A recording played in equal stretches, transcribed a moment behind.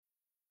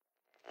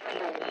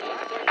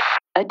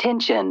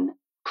Attention,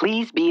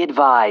 please be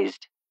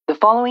advised. The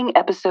following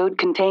episode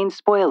contains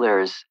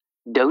spoilers.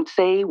 Don't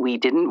say we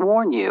didn't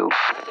warn you.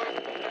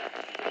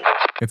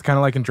 It's kind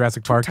of like in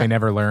Jurassic Park, they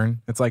never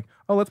learn. It's like,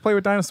 oh, let's play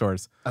with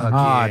dinosaurs.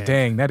 Ah,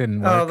 dang, that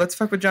didn't work. Oh, let's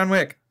fuck with John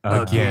Wick.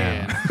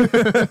 Again.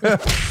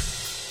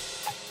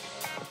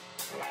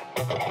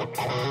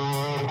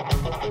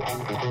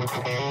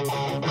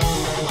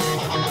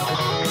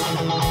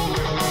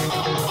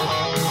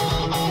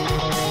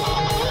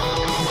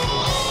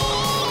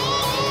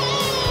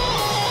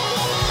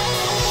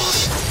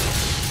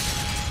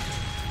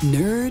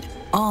 Nerd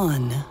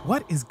On.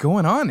 What is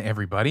going on,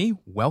 everybody?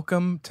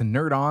 Welcome to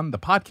Nerd On, the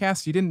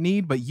podcast you didn't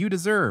need but you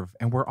deserve,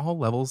 and where all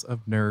levels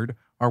of nerd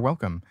are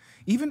welcome,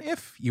 even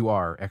if you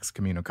are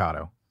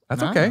excommunicado.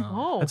 That's okay.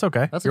 Oh, That's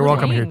okay. That's You're a good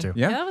welcome one. here too.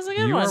 Yeah, that was a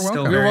good you one. are welcome.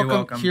 Still You're very welcome,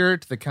 welcome. here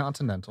to the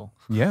Continental.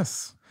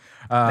 Yes.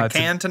 The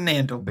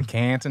Continental. The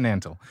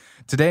Continental.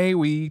 Today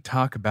we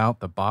talk about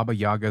the Baba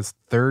Yaga's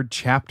third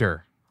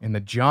chapter in the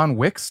John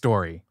Wick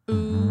story.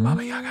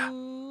 Baba Yaga.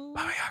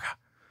 Baba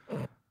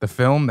Yaga. The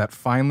film that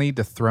finally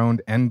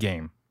dethroned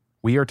Endgame.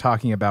 We are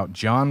talking about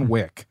John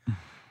Wick,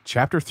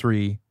 Chapter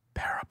 3,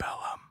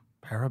 Parabellum.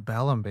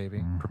 Parabellum,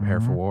 baby.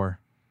 Prepare for war.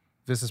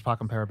 This is Pac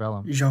and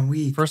Parabellum. Jean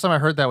Wick. First time I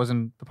heard that was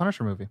in the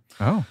Punisher movie.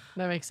 Oh,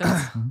 That makes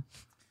sense.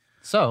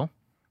 So,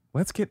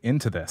 let's get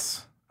into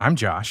this. I'm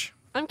Josh.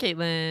 I'm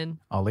Caitlin.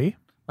 Ali?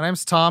 my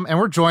name's Tom, and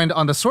we're joined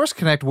on the Source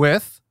Connect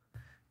with...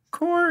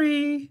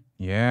 Corey.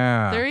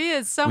 Yeah. There he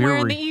is, somewhere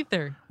in re- the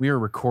ether. We are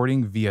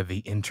recording via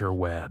the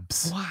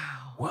interwebs. Wow.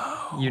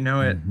 Whoa. You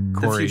know it. The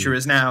Corey. future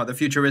is now. The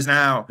future is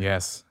now.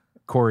 Yes.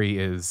 Corey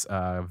is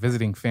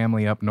visiting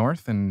family up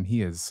north, and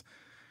he is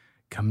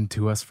coming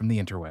to us from the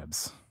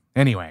interwebs.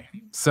 Anyway,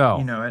 so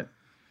You know it.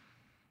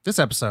 This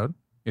episode.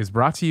 is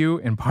brought to you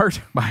in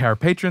part by our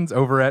patrons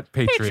over at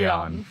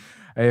Patreon.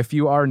 If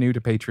you are new to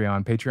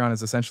Patreon, Patreon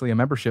is essentially a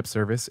membership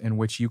service in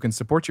which you can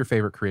support your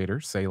favorite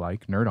creators, say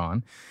like Nerd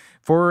On.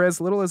 For as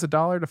little as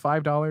 $1 to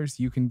 $5,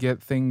 you can get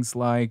things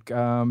like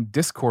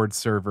Discord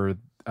server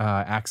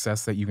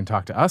access that you can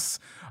talk to us,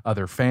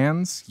 other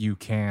fans. You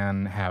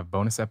can have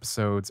bonus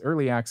episodes,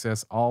 early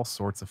access, all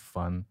sorts of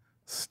fun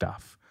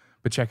stuff.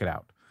 But check it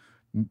out.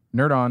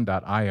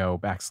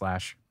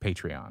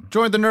 nerdon.io/Patreon.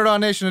 Join the Nerd On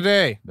Nation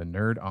today. The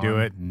Nerd On Do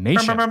it.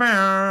 Nation.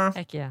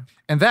 Heck yeah.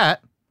 And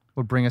that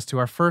would bring us to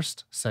our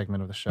first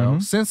segment of the show.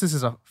 Since this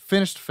is a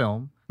finished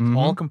film, it's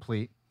all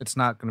complete. It's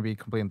not going to be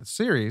complete in the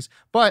series,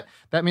 but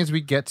that means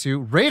we get to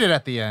rate it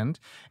at the end,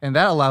 and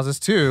that allows us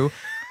to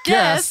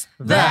Guess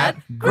that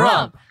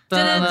grump.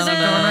 Everyone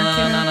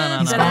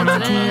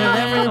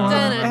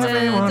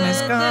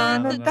is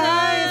gonna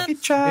die if you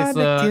try It's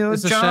to kill a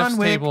John chef's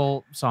Wick.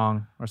 table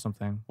song or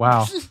something.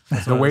 Wow.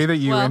 The way that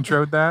you Well-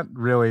 introed that,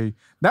 really,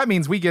 that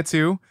means we're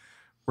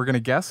going to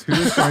guess who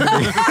is going to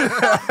be.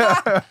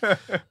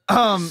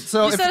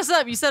 So You if, set us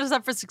up. You set us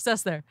up for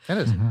success there. it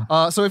is.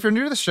 So if you're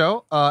new to the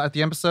show, at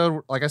the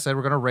episode, like I said,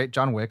 we're going to rate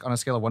John Wick on a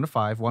scale of 1 to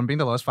 5, 1 being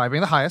the lowest, 5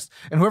 being the highest,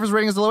 and whoever's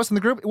rating is the lowest in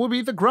the group, it will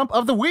be the grump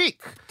of the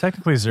week.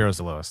 Technically 0 is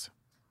the lowest.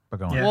 But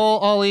go on. Yeah. Well,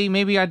 Ollie,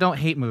 maybe I don't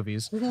hate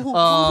movies.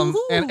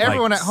 And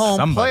everyone Like at home,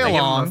 somebody. play I give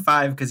him a along.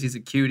 5 because he's a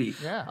cutie.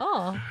 Yeah.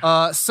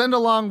 Oh. Send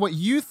along what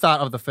you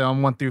thought of the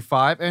film 1 through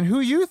 5 and who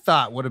you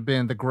thought would have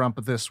been the grump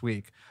of this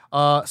week.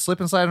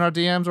 Slip inside in our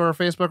DMs or our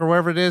Facebook or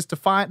wherever it is to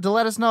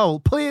let us know.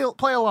 Play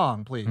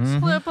along, please.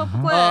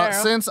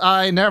 Since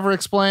I never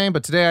explained,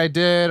 but today I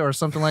did, or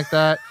something like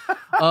that,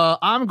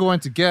 I'm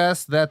going to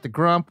guess that the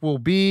grump will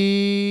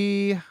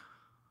be.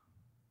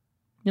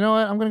 You know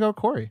what? I'm going to go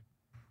Corey.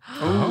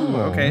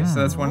 Oh, okay. So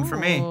that's 1 for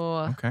me.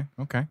 Oh. Okay.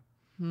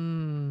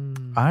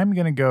 I'm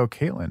going to go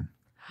Caitlin.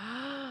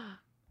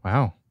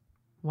 Wow.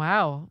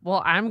 Wow.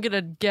 Well, I'm going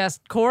to guess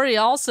Corey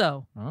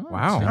also.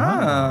 Wow.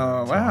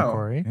 Oh, wow.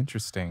 Corey.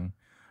 Interesting.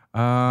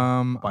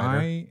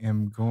 I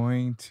am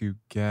going to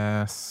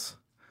guess.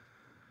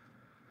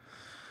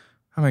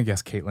 I'm going to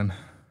guess Caitlin.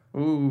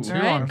 Ooh. All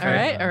right.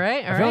 okay. All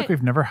right. I feel like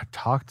we've never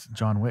talked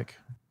John Wick,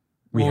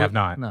 We Well, have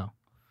not. No.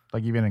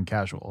 like even in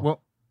casual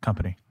Well,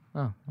 company.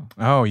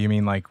 Oh, you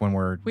mean like when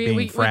we're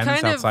being friends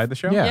kind of- outside the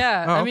show? Yeah.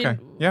 Yeah. Oh, I okay. mean,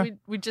 Yeah.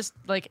 we just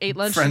like ate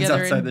lunch Friends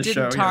together outside and the didn't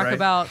show, you're talk right.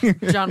 about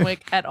John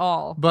Wick at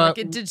all. But-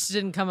 like, it just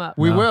didn't come up.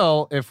 we No.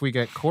 will if we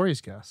get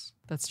Corey's guess.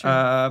 That's true.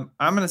 I'm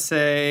going to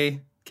say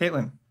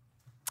Caitlin.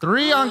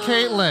 3 on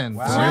Caitlin. 2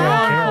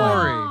 Wow. on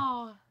Corey.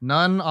 Wow.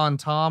 None on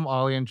Tom,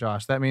 Ollie, and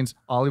Josh. That means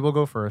Ollie will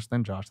go first,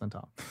 then Josh, then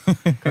Tom.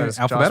 'Cause Josh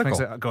Alphabetical. makes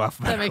it go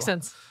alphabetical. That makes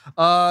sense.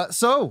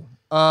 So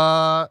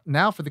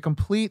now for the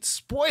complete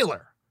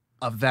spoiler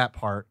of that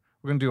part,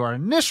 we're going to do our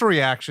initial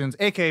reactions,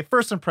 aka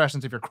first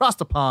impressions if you're across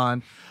the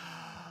pond.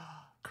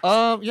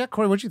 Yeah,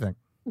 Corey, what'd you think?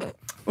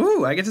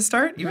 Ooh, I get to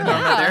start even though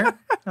I'm not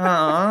there.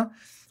 Aw.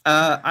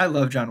 I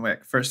love John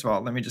Wick. First of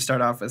all, let me just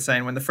start off with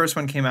saying when the first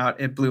one came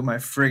out, it blew my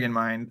friggin'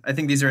 mind. I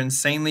think these are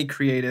insanely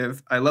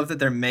creative. I love that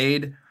they're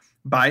made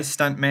by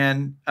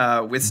stuntman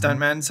with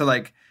stuntmen. So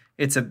like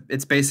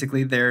it's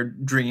basically their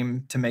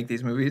dream to make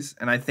these movies,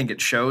 and I think it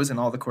shows in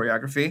all the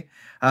choreography.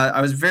 I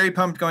was very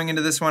pumped going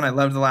into this one. I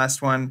loved the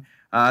last one.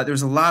 There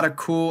was a lot of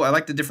cool. I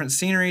liked the different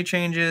scenery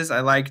changes. I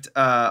liked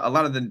a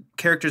lot of the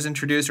characters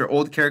introduced, or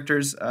old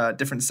characters,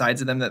 different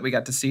sides of them that we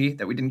got to see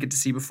that we didn't get to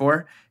see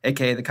before,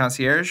 aka the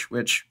concierge,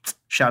 which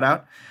shout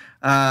out.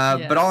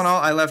 But all in all,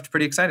 I left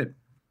pretty excited.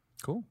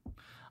 Cool.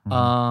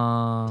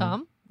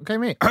 Tom? Okay,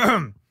 me.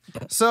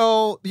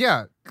 So,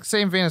 yeah,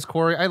 same vein as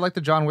Corey. I like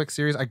the John Wick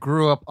series. I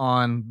grew up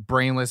on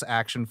brainless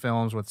action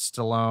films with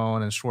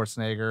Stallone and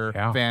Schwarzenegger,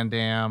 Yeah. Van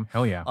Damme,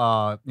 Hell yeah.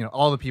 all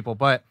the people.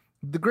 But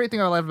the great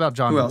thing I love about Who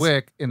John else?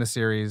 Wick in the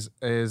series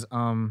is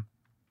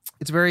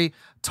it's very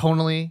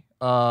tonally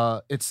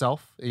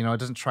itself. You know, it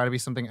doesn't try to be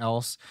something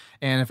else.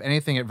 And if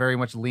anything, it very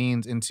much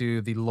leans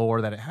into the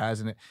lore that it has.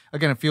 And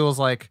it feels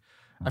like,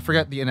 I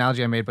forget the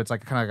analogy I made, but it's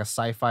like kind of like a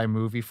sci-fi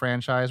movie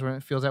franchise when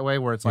it feels that way,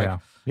 where it's like,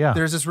 Yeah.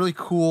 there's this really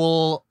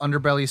cool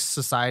underbelly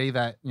society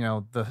that, you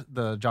know,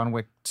 the John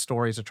Wick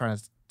stories are trying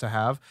to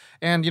have.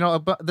 And, you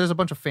know, there's a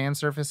bunch of fan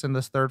service in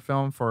this third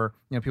film for,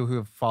 you know, people who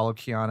have followed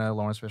Keanu,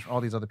 Lawrence Fishburne, all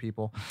these other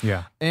people.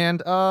 Yeah.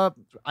 And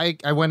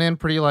I went in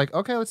pretty like,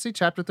 okay, let's see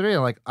chapter 3.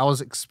 And like, I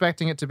was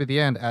expecting it to be the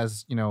end.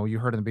 As, you know, you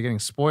heard in the beginning,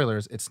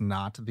 spoilers, it's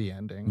not the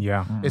ending.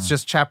 Yeah. It's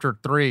just chapter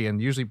 3.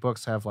 And usually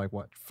books have like,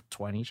 what,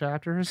 20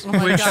 chapters? Oh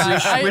my Which,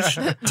 God. which,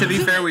 to be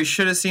fair, we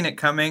should have seen it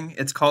coming.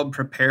 It's called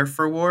Prepare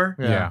for War.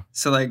 Yeah.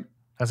 So, like,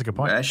 That's a good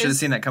point. I should have Is-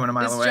 seen that coming a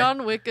mile Is away.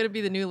 John Wick going to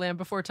be the new Land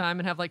Before Time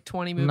and have like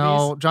 20 movies?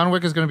 No, John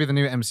Wick is going to be the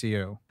new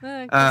MCU.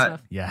 Close Uh,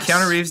 enough. Yes.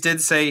 Keanu Reeves did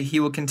say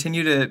he will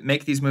continue to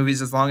make these movies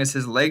as long as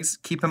his legs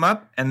keep him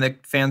up and the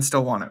fans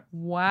still want it.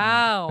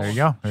 Wow. There you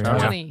go. There you go.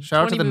 20. Shout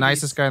out to 20 the movies.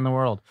 nicest guy in the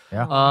world.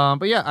 Yeah.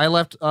 But yeah, I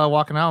left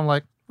walking out. I'm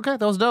like, okay,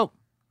 that was dope.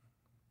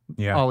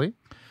 Yeah. Ollie.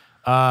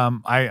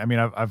 I mean,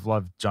 I've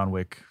loved John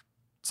Wick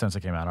since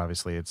it came out.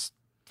 Obviously, it's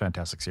a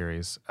fantastic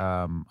series.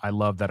 I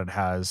love that it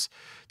has,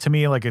 to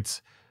me, like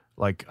it's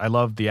like I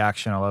love the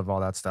action, I love all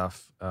that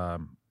stuff.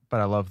 But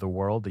I love the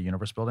world, the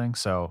universe building.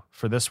 So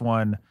for this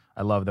one,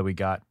 I love that we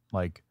got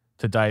like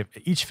to dive.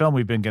 Each film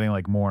we've been getting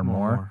like more and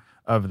more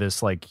of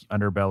this like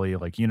underbelly,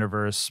 like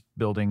universe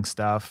building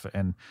stuff.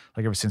 And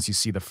like ever since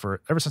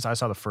I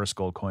saw the first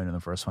gold coin in the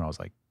first one, I was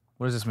like,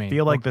 What does this mean?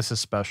 feel like this is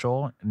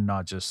special and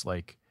not just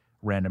like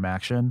random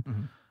action.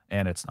 Mhm.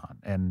 And it's not.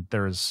 And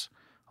there's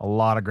a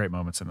lot of great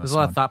moments in this. There's a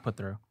lot of one. thought put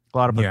through. A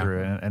lot of put Yeah.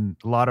 through it, and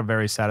a lot of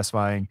very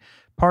satisfying,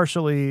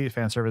 partially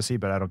fan servicey,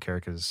 but I don't care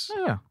because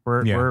Yeah.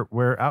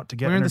 we're out to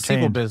get We're in the sequel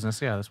entertained.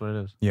 business. Yeah, that's what it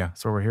is. Yeah.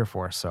 That's what we're here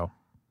for. So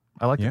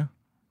I like it. Yeah.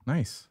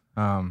 Nice.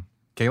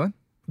 Kaylin?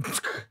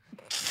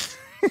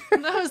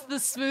 That was the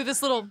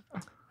smoothest little,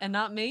 and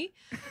not me.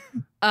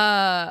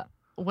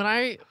 When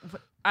I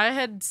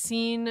had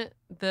seen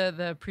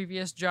the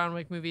previous John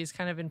Wick movies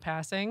kind of in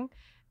passing,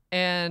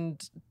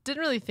 and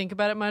didn't really think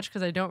about it much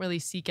because I don't really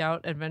seek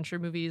out adventure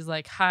movies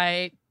like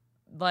high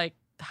octane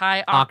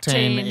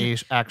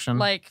Octane action.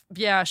 like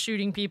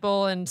shooting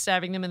people and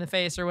stabbing them in the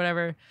face or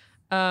whatever.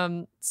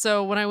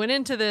 So when I went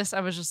into this,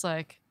 I was just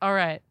like, all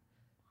right,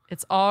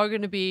 it's all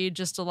going to be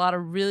just a lot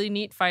of really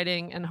neat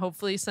fighting and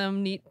hopefully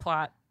some neat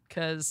plot.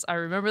 Because I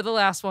remember the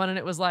last one and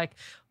it was like,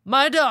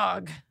 my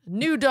dog,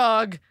 new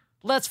dog,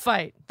 let's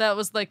fight. That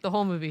was like the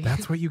whole movie.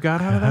 That's what you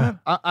got out of that?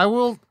 I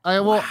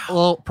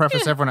will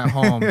preface everyone at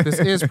home. This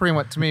is pretty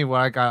much, to me, what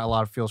I got a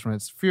lot of feels from.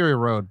 It's Fury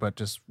Road, but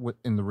just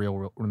in the real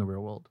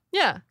world.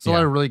 Yeah. It's a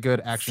lot of really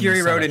good action.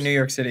 Fury Road setups. in New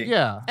York City.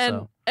 Yeah.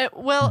 And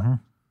so.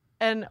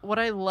 and what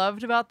I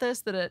loved about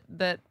this that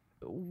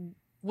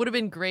would have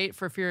been great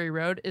for Fury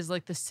Road is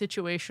like the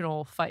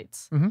situational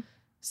fights. Mhm.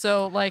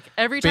 So like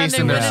every time Based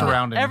they in went their in,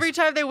 surroundings. every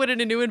time they went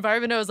in a new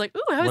environment, I was like,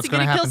 ooh, how is What's he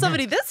gonna gonna kill happen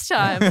somebody this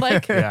time?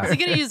 Like, Yeah. is he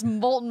gonna use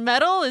molten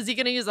metal? Is he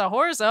gonna use a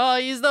horse? Oh, I'll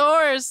use the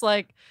horse.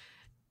 Like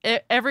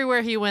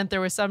everywhere he went,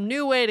 there was some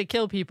new way to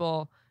kill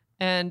people,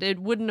 and it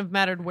wouldn't have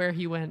mattered where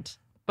he went.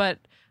 But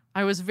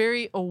I was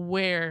very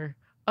aware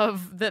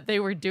of that they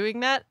were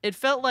doing that. It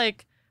felt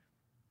like,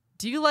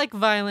 do you like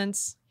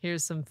violence?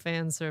 Here's some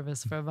fan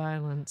service for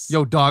violence.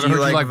 Yo, dog, Do I you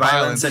heard like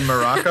violence in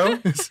Morocco?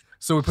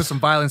 So we put some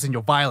violence in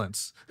your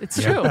violence.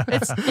 It's true.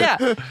 It's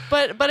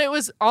but it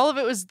was all of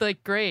it was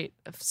like great,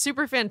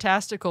 super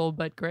fantastical,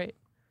 but great.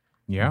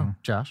 Yeah.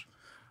 Josh.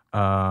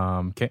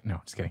 No,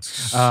 just kidding.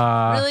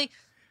 Really,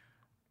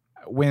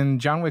 When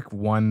John Wick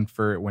 1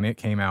 when it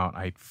came out,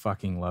 I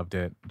fucking loved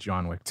it.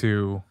 John Wick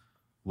 2,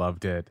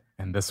 loved it.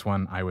 And this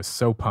one, I was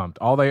so pumped.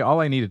 All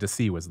I needed to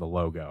see was the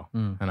logo.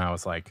 And I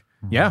was like,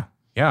 yeah,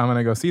 I'm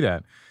gonna go see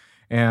that.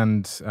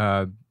 And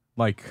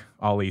like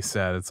Ollie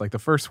said, it's like the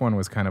first one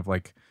was kind of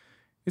like,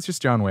 it's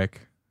just John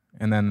Wick.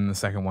 And then in the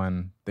second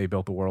one, they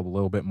built the world a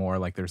little bit more.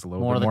 Like there's a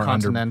little More bit of the more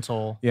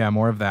continental. yeah,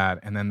 more of that.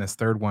 And then this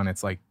third one,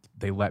 it's like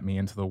they let me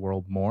into the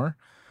world more.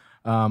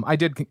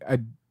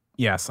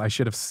 Yes, I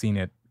should have seen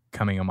it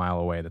coming a mile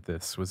away that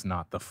this was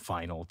not the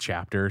final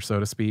chapter, so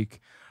to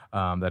speak.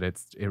 That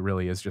it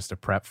really is just a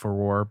prep for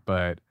war.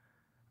 But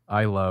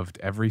I loved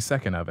every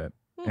second of it.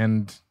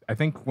 And I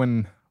think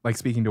when, like,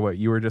 speaking to what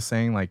you were just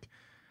saying, like,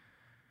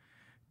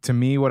 to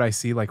me, what I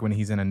see, like, when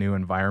he's in a new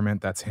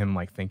environment, that's him,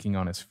 like, thinking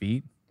on his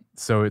feet.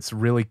 So it's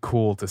really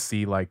cool to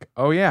see, like,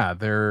 oh, yeah,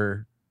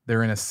 they're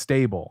in a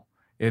stable.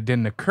 It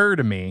didn't occur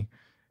to me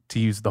to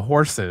use the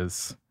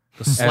horses.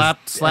 Slap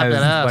that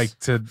ass.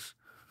 Like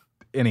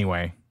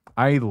anyway,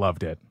 I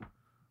loved it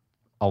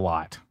a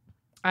lot.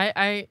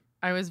 I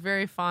was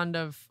very fond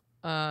of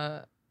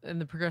in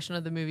the progression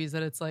of the movies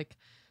that it's like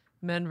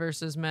men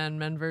versus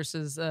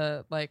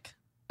like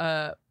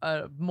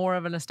more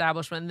of an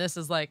establishment. And this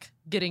is like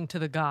getting to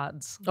the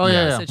gods. Oh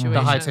yeah. Situation.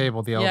 The high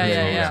table, the Yeah, elevator.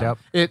 yeah, yeah. Yep.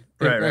 It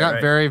Right, got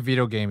right. very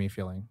video gamey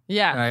feeling.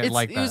 Yeah, And I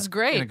like it that was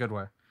great. in a good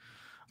way.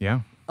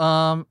 Yeah.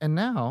 And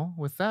now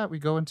with that, we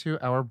go into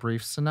our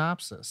brief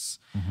synopsis.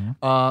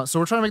 Mhm. So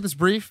we're trying to make this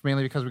brief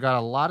mainly because we got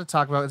a lot to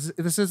talk about.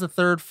 This is the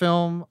third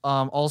film.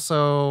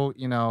 Also,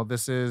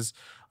 this is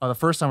the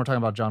first time we're talking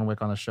about John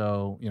Wick on the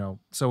show.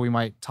 So we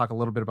might talk a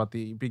little bit about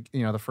the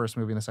first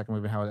movie and the second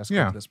movie and how it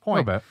escalated to this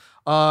point. A little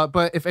bit.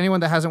 But if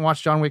anyone that hasn't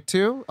watched John Wick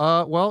 2,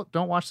 well,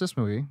 don't watch this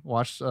movie.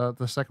 Watch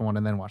the second one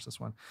and then watch this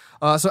one.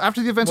 So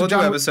after the events We'll of do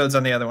John Wick. episodes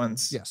on the other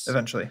ones. Yes.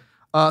 Eventually.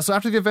 So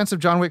after the events of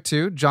John Wick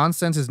 2, John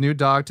sends his new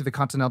dog to the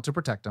Continental to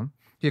protect him.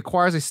 He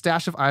acquires a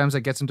stash of items that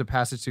gets him to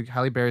passage to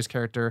Halle Berry's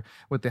character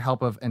with the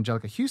help of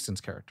Angelica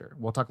Houston's character.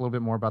 We'll talk a little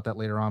bit more about that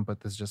later on, but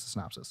this is just a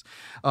synopsis.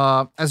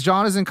 As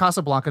John is in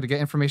Casablanca to get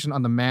information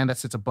on the man that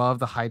sits above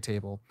the high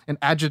table, an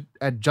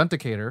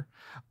adjudicator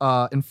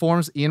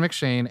informs Ian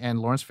McShane and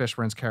Lawrence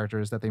Fishburne's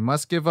characters that they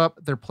must give up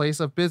their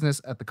place of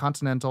business at the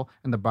Continental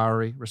and the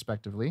Bowery,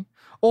 respectively,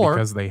 or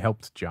Because they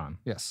helped John.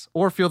 yes,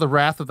 or feel the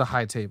wrath of the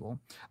high table.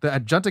 The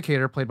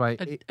adjudicator, played by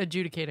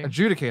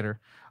Adjudicator.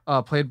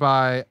 played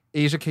by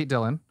Asia Kate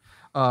Dillon,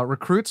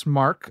 recruits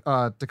Mark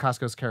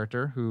DeCasco's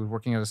character, who's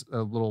working at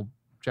a little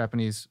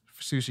Japanese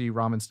sushi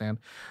ramen stand,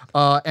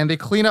 and they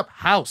clean up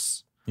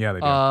house. Yeah,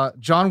 they do.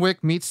 John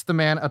Wick meets the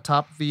man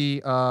atop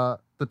the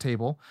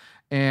table,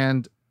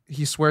 and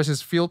he swears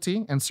his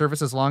fealty and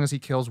service as long as he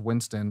kills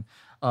Winston.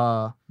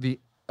 The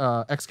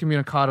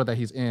excommunicado that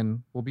he's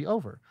in will be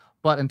over.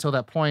 But until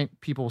that point,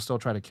 people will still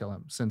try to kill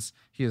him since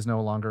he is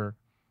no longer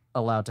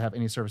allowed to have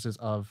any services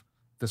of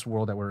this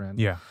world that we're in.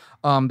 Yeah.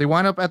 They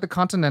wind up at the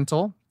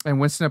Continental, and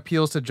Winston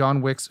appeals to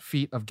John Wick's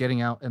feat of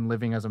getting out and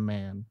living as a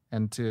man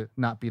and to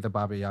not be the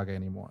Baba Yaga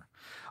anymore.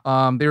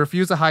 They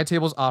refuse the high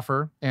table's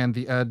offer, and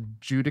the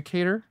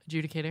adjudicator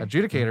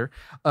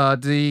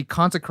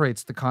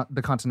deconsecrates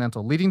the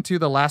Continental, leading to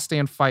the last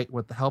stand fight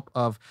with the help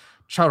of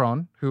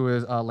Charon, who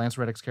is Lance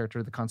Reddick's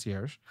character, the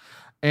concierge.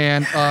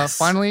 And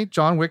finally,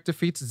 John Wick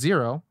defeats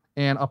Zero,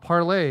 and a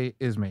parlay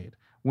is made.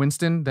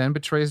 Winston then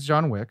betrays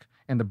John Wick,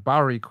 and the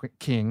Bowery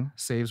King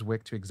saves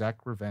Wick to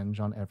exact revenge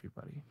on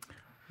everybody.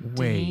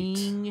 Wait.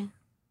 The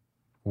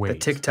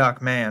Wait.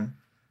 TikTok man.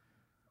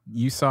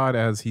 You saw it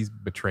as he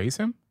betrays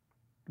him?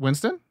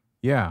 Winston?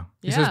 Yeah.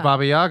 He says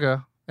Baba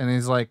Yaga, and then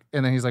he's like,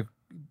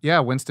 yeah,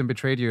 Winston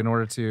betrayed you in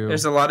order to.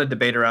 There's a lot of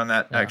debate around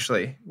that,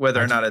 actually,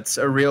 whether or not it's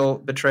a real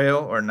betrayal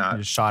or not. You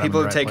just shot him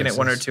People in have the right taken it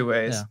one or places. two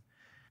ways.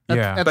 Yeah.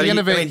 Yeah. At But the end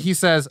of it, I mean, he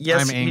says,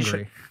 yes, I'm he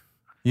angry.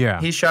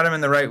 Yeah. He shot him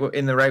in the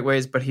right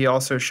ways, but he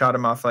also shot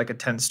him off like a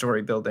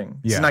 10-story building.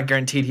 Yeah. It's not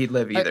guaranteed he'd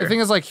live either. The thing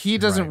is, like, he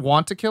doesn't Right.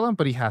 want to kill him,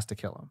 but he has to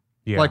kill him.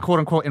 Yeah. Like, quote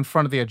unquote, in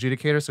front of the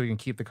adjudicator so he can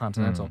keep the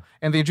Continental.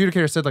 And the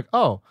adjudicator said, like,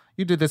 oh,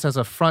 you did this as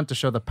a front to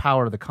show the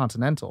power of the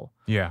Continental.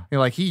 Yeah.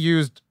 Like, he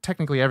used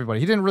technically everybody.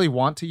 He didn't really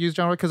want to use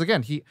John Wick because,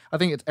 again, I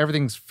think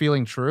everything's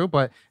feeling true,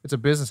 but it's a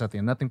business at the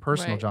end, nothing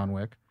personal, Right. John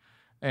Wick.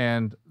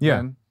 And Yeah.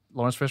 then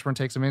Lawrence Fishburne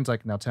takes him in. He's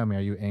like, now tell me, are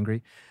you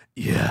angry?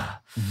 Yeah,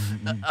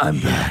 I'm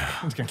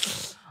back.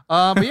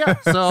 But yeah,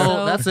 so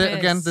So that's it.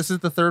 Again, pissed. this is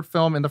the third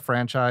film in the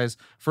franchise.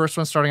 First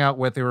one starting out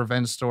with a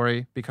revenge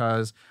story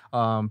because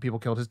people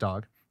killed his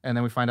dog. And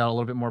then we find out a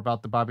little bit more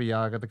about the Baba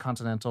Yaga, the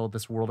Continental,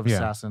 this world of Yeah.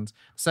 assassins.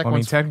 Well, Second I mean,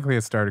 one's technically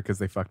it started because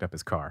they fucked up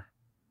his car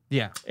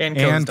yeah, and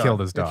and dog. killed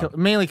his they dog.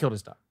 mainly killed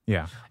his dog.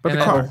 Yeah. But And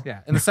the then- car.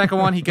 yeah. In the second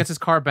one, he gets his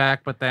car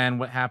back, but then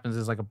what happens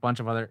is like a bunch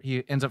of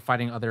he ends up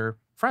fighting other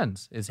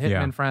friends, his hitmen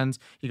Yeah. friends.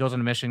 He goes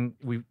on a mission.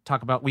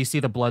 We see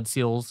the blood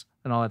seals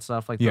and all that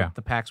stuff, like Yeah.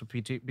 the pacts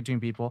between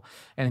people.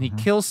 And then he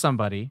kills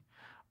somebody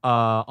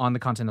on the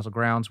Continental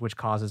grounds, which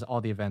causes all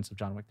the events of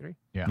John Wick 3.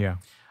 Yeah.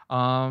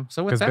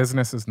 So with Because that,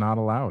 business is not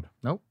allowed.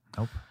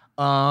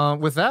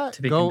 with that,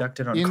 To be go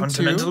conducted on into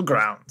continental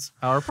grounds.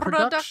 our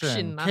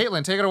production. Production.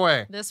 Caitlin, take it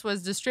away. This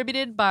was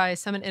distributed by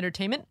Summit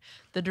Entertainment.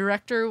 The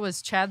director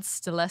was Chad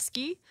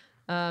Stileski,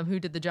 who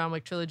did the John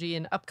Wick trilogy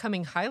and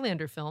upcoming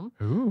Highlander film.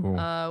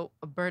 Ooh.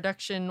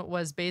 Production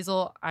was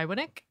Basil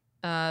Iwanek,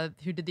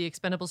 who did the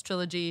Expendables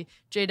trilogy,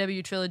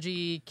 JW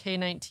trilogy,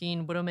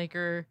 K-19,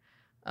 Widowmaker,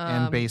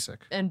 And basic.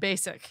 and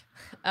Basic.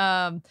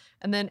 And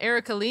then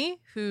Erica Lee,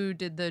 who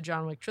did the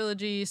John Wick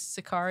trilogy,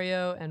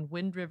 Sicario, and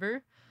Wind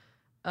River.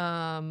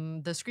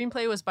 The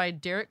screenplay was by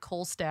Derek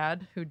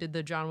Kolstad, who did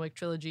the John Wick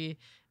trilogy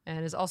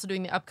and is also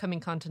doing the upcoming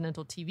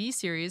Continental TV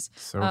series.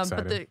 So But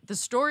excited. the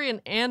story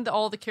and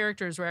all the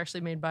characters were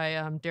actually made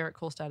by Derek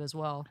Kolstad as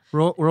well.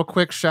 Real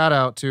quick shout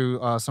out to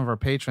some of our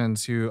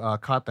patrons who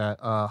caught that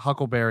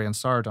Huckleberry and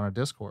Sarge on our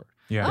Discord.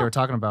 Yeah. They were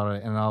talking about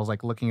it, and I was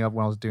like looking up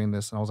when I was doing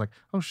this, and I was like,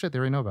 "Oh shit, they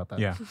already know about that."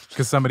 Yeah.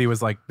 Because somebody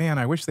was like, man,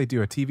 I wish they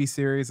do a TV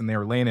series, and they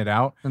were laying it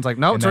out. and it's like,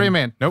 "No, And it's already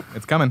then- made." Nope,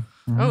 it's coming.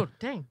 Oh,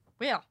 dang.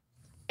 Well,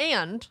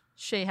 and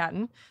Shay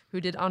Hatton, who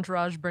did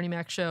Entourage, Bernie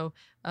Mac Show,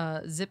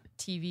 Zip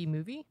TV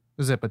movie.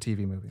 Zip, a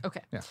TV movie.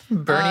 Okay. Yeah.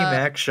 Bernie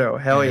Mac show.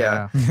 Hell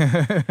yeah.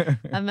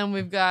 And then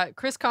we've got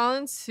Chris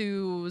Collins,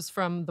 who's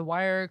from The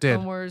Wire, Did.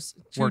 Clone Wars,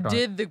 who Worked on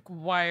did The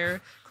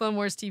Wire, Clone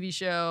Wars TV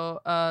show,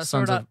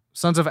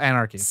 Sons of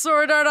Anarchy.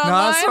 Sword Art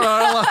Online. No, Sword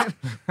Art Online.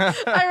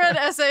 I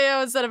read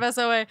SAO instead of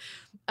SOA.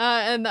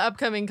 And the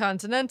upcoming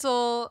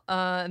Continental.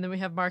 And then we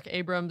have Mark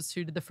Abrams,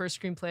 who did the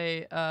first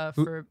screenplay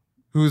for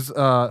Whose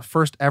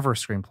first ever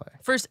screenplay.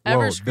 first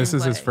ever Whoa, screenplay. this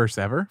is his first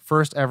ever?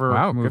 First ever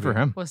Wow, movie. good for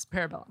him. Was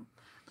Parabellum.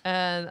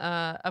 And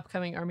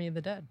upcoming Army of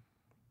the Dead.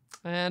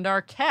 And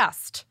our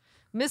cast,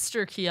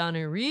 Mr.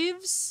 Keanu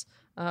Reeves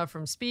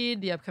from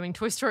Speed, the upcoming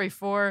Toy Story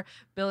 4,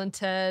 Bill and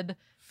Ted,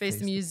 Face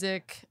the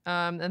Music,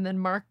 and then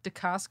Mark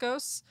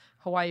Dacascos,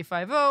 Hawaii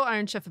Five-0,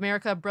 Iron Chef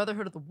America,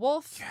 Brotherhood of the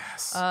Wolf,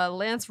 Yes.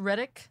 Lance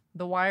Reddick,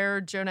 The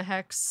Wire, Jonah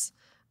Hex,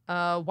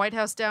 White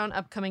House Down,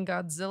 upcoming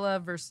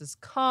Godzilla versus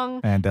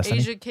Kong, And Destiny.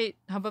 Asia Kate,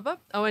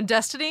 oh, and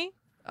Destiny.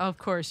 Of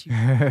course, you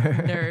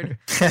nerd.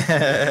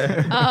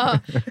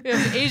 We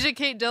have Asia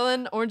Kate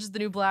Dillon, Orange is the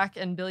New Black,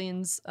 and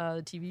Billions,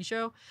 the TV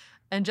show.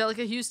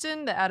 Angelica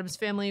Houston, The Addams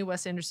Family,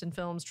 Wes Anderson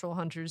Films, Troll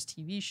Hunters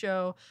TV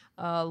show.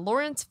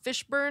 Lawrence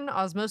Fishburne,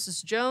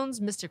 Osmosis Jones,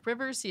 Mystic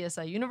River,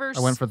 CSI Universe.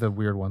 I went for the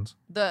weird ones.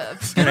 the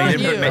You good on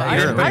didn't you. put Ma- you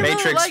didn't put I really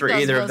Matrix liked for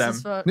either of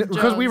Osmosis Because we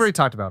Jones. already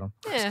talked about them.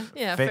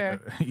 Yeah, fair.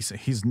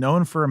 He's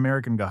known for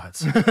American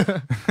Gods.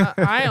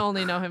 I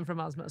only know him from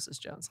Osmosis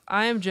Jones.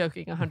 I am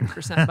joking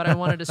 100%, but I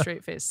wanted to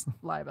straight face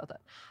lie about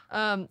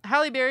that.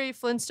 Halle Berry,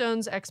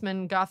 Flintstones,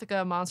 X-Men,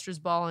 Gothica, Monsters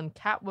Ball, and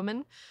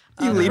Catwoman.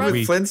 You The lead run-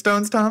 with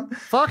Flintstones, Tom?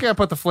 Fuck yeah,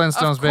 put the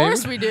Flintstones, Of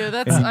course baby. we do.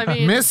 That's, I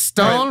mean, Miss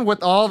Stone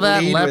with all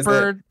that Lead with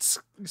leopard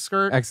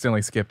skirt.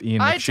 Accidentally skipped Ian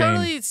I McShane.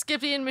 totally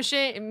skipped Ian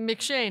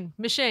McShane.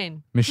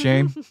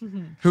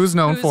 McShane? Who's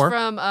known Who's for?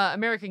 from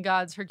American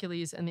Gods,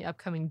 Hercules, and the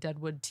upcoming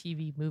Deadwood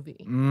TV movie.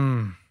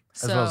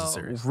 As well as the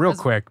series. Real as-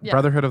 quick, yeah.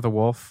 Brotherhood of the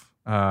Wolf,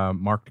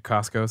 Mark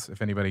Dacascos,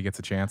 if anybody gets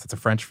a chance. It's a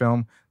French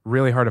film,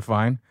 really hard to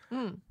find.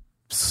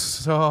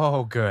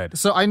 So good.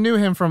 So I knew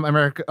him from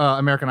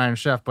American Iron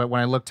Chef, but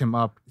when I looked him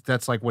up,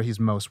 that's like what he's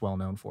most well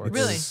known for.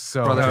 Really?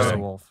 So Brothers of good. the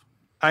Wolf.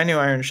 I knew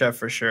Iron Chef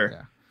for sure.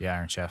 Yeah. Yeah,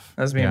 Iron Chef.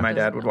 That was me and Yeah. my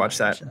dad would watch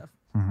that.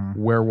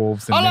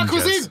 Werewolves and A la ninjas.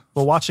 cuisine!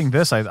 Well, watching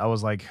this, I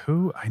was like,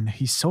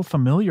 he's so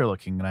familiar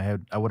looking,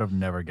 and I would have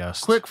never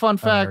guessed. Quick fun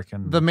fact: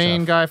 American the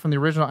main Chef. guy from the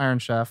original Iron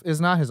Chef is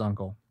not his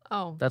uncle.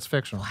 Oh. That's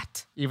fictional.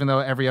 What? Even though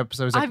every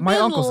episode is like, I've my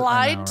been uncle's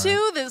lied I know, to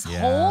right? this Yeah.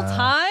 whole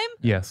time?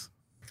 Yes.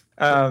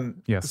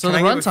 Yes. So the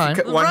runtime.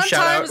 The One runtime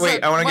shout out. is Wait,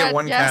 like, I want to get what?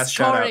 one Yes, cast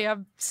shout Corey, out.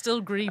 I'm still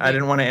grieving. I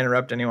didn't want to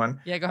interrupt anyone.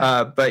 Yeah, go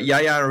ahead. But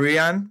Yaya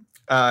Ruyan,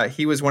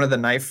 he was one of the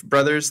knife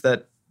brothers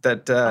that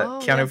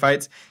Keanu yeah.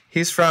 fights.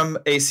 He's from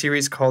a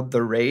series called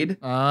The Raid.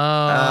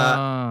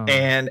 Oh.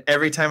 And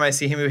every time I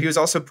see him, he was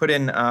also put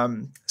in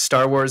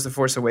Star Wars The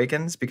Force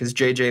Awakens because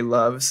JJ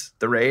loves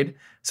The Raid.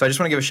 So I just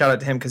want to give a shout out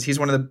to him because he's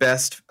one of the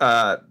best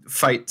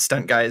fight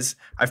stunt guys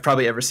I've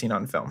probably ever seen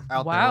on film.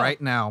 Out Wow. there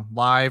right now,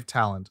 live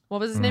talent. What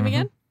was his name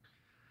again?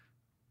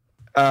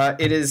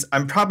 It is,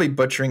 I'm probably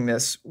butchering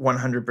this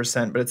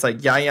 100%, but it's like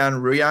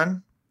Yayan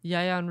Ruyan.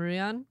 Yayan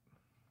Ruyan?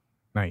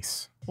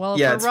 Nice. Well,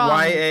 Yeah, if it's we're wrong,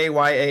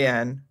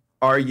 YAYAN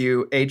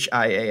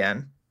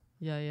RUHIAN.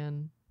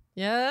 Yayan.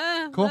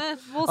 Yeah, Cool.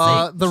 We'll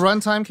see. The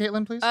runtime,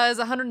 Caitlin, please. Is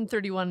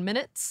 131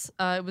 minutes.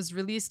 It was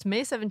released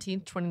May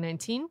 17th,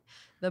 2019.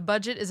 The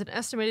budget is an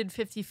estimated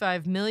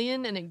 55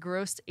 million, and it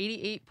grossed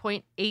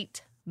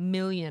 88.8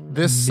 million.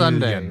 this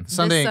Sunday. Million.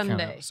 Sunday. This ain't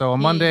counting. Sunday. So on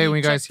He- Monday, he when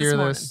you guys checked this hear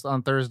morning. this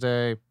on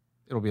Thursday,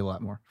 it'll be a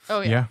lot more.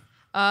 Oh yeah.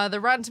 Yeah. The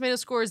Rotten Tomato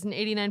score is an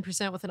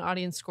 89% with an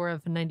audience score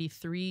of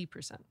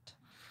 93%.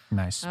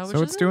 Nice. Which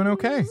So it's isn't- doing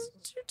okay.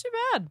 isn't too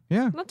bad.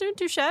 Yeah. Not doing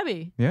too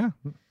shabby. Yeah.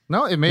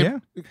 No, it may. Yeah.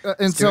 And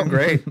It's doing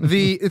great.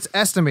 It's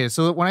estimated.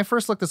 So when I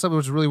first looked this up, it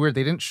was really weird.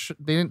 They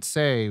didn't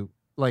say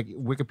like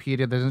Wikipedia.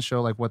 They didn't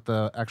show like what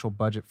the actual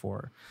budget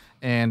for,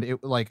 and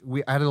it like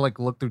I had to like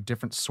look through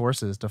different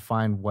sources to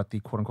find what the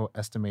quote unquote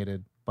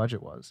estimated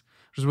budget was,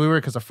 which is really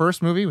weird because the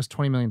first movie was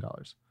 $20 million.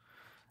 Wow.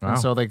 And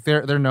so like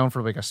they're known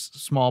for like a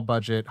small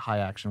budget, high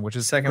action, which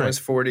is Second great. was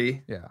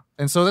 40. Yeah,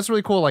 and so that's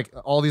really cool. Like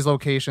all these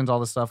locations, all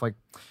this stuff. Like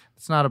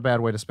it's not a bad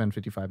way to spend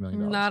 $55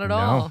 million. Not at No.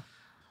 all.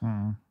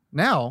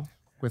 Now,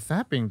 with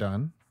that being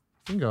done,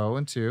 we can go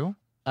into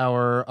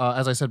our,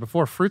 as I said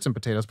before, fruits and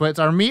potatoes, but it's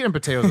our meat and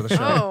potatoes of the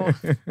show.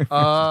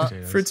 Oh.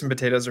 Fruits and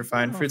potatoes are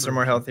fine. Fruits are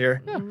more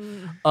healthier.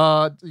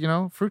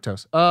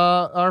 Fructose.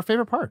 Our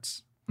favorite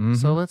parts.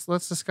 So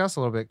let's discuss a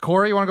little bit.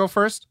 Corey, you want to go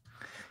first?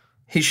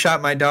 He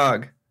shot my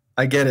dog.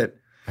 I get it.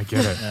 I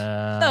get it.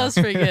 That was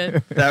pretty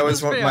good. That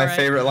was pretty my alright.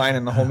 favorite line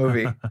in the whole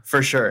movie,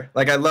 for sure.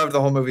 Like, I loved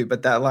the whole movie,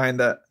 but that line,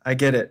 that I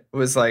get it,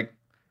 was like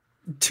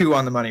 2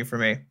 on the money for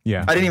me.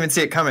 Yeah. I didn't even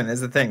see it coming,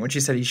 is the thing. When she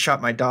said he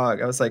shot my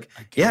dog, I was like,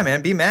 yeah,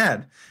 man, be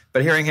mad.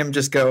 But hearing him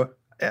just go,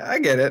 yeah, I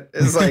get it,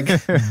 is like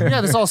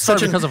Yeah, this all started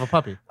Such an- because of a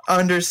puppy.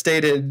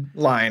 understated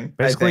line.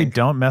 Basically, I think.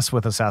 don't mess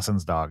with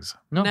assassins' dogs.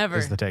 No. Never.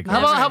 Is the take. How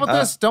about Never.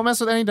 this? Don't mess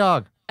with any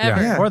dog.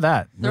 Ever. Yeah. Or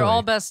that. They're really.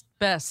 all best.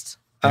 They're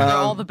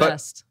all the but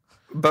best.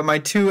 But my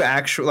two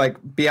actual, like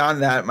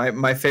beyond that,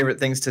 my favorite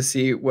things to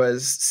see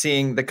was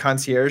seeing the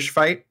concierge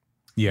fight.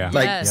 Yeah.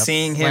 Like Yes.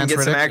 seeing him Lance get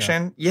some Reddick,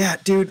 action. Yeah,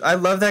 dude, I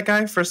love that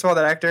guy. First of all,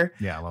 that actor.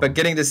 Yeah, I love But him.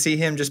 getting to see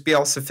him just be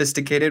all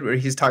sophisticated, where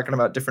he's talking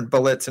about different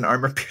bullets and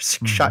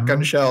armor-piercing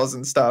shotgun shells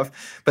and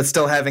stuff, but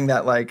still having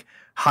that like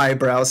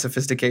highbrow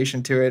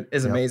sophistication to it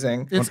is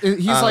amazing.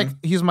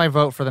 He's my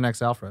vote for the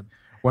next Alfred.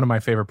 One of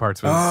my favorite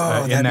parts was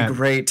Oh, in that'd that be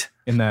great.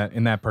 in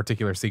that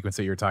particular sequence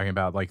that you're talking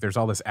about. Like, there's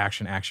all this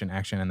action,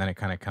 and then it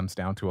kind of comes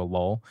down to a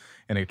lull,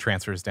 and it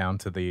transfers down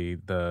to the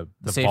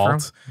safe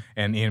vault,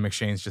 and Ian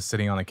McShane's just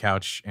sitting on the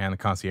couch, and the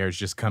concierge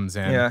just comes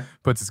in, Yeah.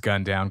 puts his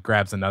gun down,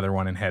 grabs another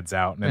one, and heads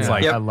out. And it's Yeah.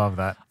 like, Yep. I love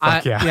that.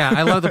 yeah.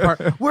 I love the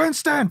part. We're in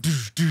stand.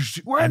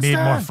 We're in I need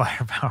more stand.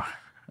 firepower.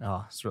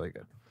 Oh, it's really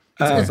good.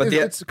 But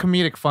It's a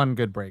comedic, fun,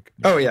 good break.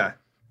 Oh yeah.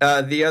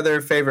 The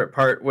other favorite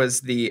part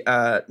was the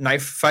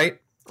knife fight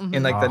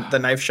in like the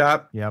knife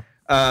shop. Yep.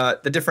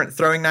 The different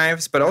throwing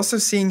knives, but also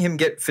seeing him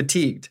get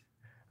fatigued.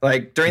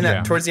 Like during that,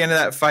 Yeah. towards the end of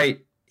that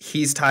fight,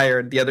 he's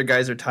tired. The other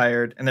guys are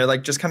tired, and they're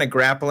like just kind of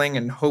grappling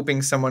and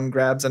hoping someone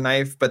grabs a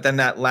knife. But then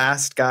that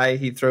last guy,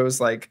 he throws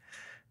like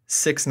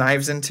 6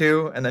 knives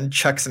into, and then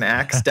chucks an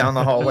axe down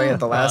the hallway at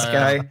the last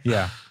yeah. guy.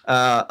 Yeah.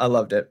 I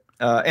loved it.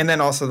 And then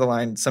also the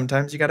line,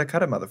 "Sometimes you gotta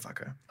cut a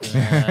motherfucker."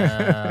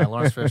 Yeah,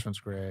 Lawrence Fishman's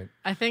great.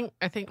 I think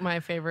my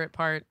favorite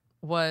part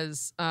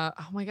was oh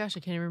my gosh, I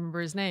can't even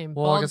remember his name.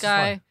 Well, I Bald guess it's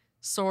guy, fine.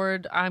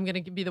 sword. I'm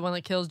gonna be the one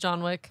that kills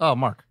John Wick. Oh,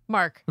 Mark.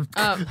 Mark.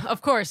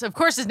 Of course,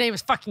 his name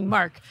is fucking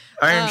Mark.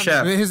 Iron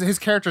Chef. His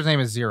character's name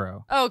is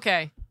Zero.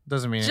 Okay,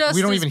 Doesn't mean just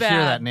we don't as even bad.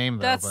 hear that name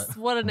though. That's But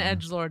what an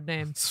edgelord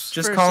name. Just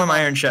First call of him all.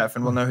 Iron Chef,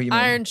 and we'll know who you mean.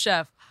 Iron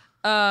Chef.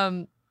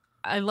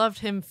 I loved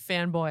him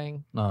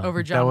fanboying Oh,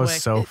 over John Wick.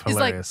 was so He's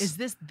like, hilarious. is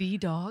this the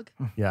dog?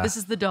 Yeah. This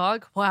is the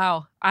dog?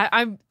 Wow.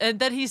 I'm and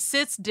then he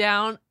sits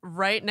down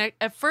right next.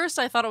 At first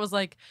I thought it was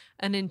like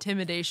an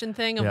intimidation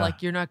thing of Yeah.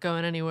 like, you're not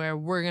going anywhere.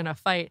 We're going to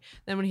fight.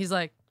 Then when he's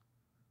like,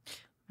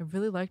 I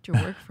really liked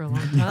your work for a long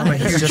I'm a time.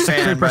 huge It's just a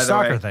fan, creeper by the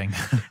stalker way. thing.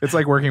 It's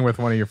like working with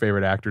one of your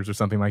favorite actors or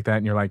something like that,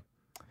 and you're like,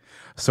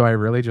 so I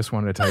really just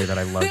wanted to tell you that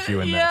I loved you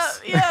in yeah,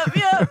 this.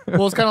 yeah.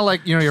 well, it's kind of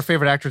like your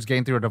favorite actor's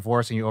getting through a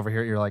divorce, and you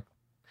overhear it. You're like,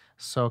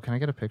 so can I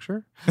get a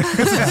picture?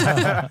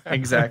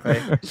 Exactly.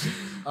 That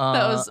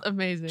was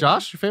amazing.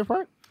 Josh. Your favorite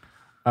part?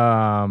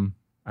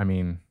 I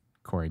mean,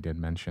 Corey did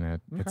mention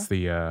it. It's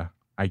the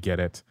I get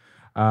it.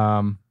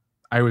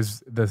 I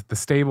was the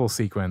stable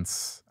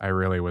sequence. I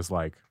really was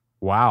like,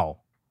 wow,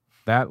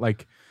 that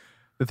like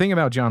the thing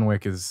about John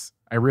Wick is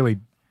I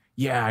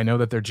know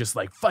that they're just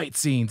like fight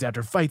scenes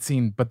after fight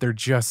scene, but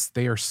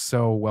they are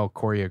so well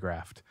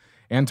choreographed,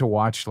 and to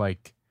watch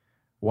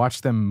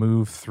them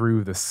move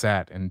through the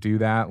set and do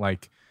that,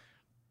 like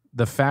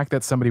the fact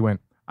that somebody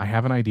went, I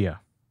have an idea.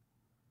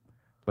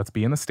 Let's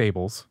be in the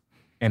stables.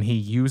 And he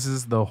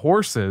uses the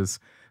horses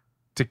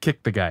to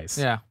kick the guys.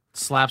 Yeah,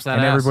 slaps that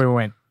And ass. everybody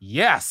went,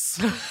 yes,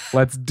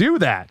 let's do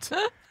that.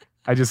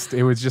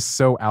 It was just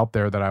so out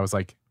there that I was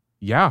like,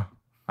 yeah,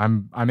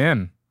 I'm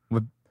in.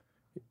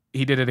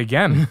 He did it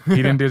again. He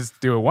didn't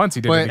just do it once. He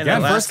did But- it And that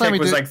again. last first time kick he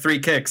was did- like 3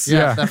 kicks.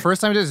 Yeah, that first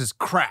time he did is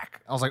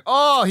crack. I was like,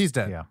 oh, he's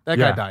dead. Yeah. That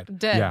Yeah. guy died.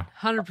 Dead. Yeah.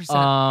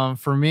 100%.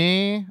 For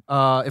me,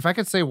 if I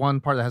could say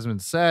one part that hasn't been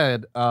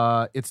said,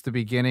 it's the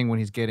beginning when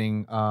he's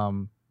getting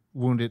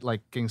wounded,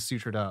 like getting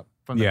sutured up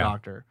from the Yeah.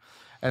 doctor,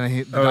 and then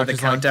the The doctor's like,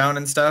 countdown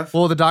and stuff.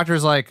 well, the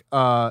doctor's like,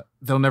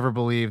 they'll never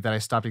believe that I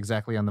stopped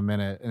exactly on the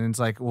minute. And it's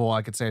like, well,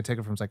 I could say I took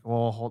it from. It's like,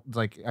 well,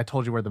 like I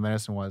told you where the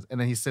medicine was. And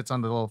then he sits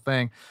on the little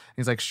thing. And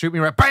he's like, shoot me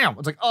right. Bam!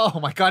 It's like, oh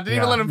my god, didn't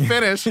even let him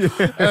finish. And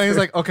then he's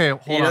like, okay,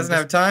 hold on. He doesn't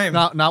have time.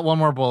 Not one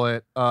more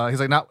bullet. He's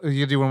like, not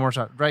you do one more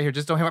shot right here.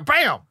 Just don't hit my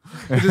bam.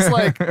 It's just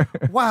like,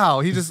 wow.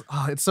 He just,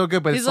 it's so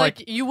good. But He's it's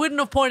like, you wouldn't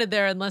have pointed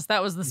there unless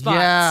that was the spot.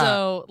 Yeah.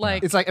 So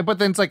like, it's like, but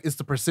then it's like, it's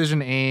the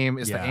precision aim,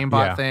 it's the Yeah.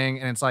 aimbot Yeah.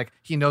 thing, and it's like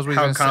he knows what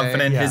How he's gonna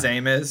confident say. his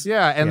aim is.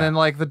 Yeah, and Yeah. then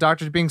like the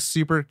doctor's being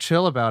super chill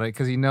about it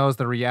because he knows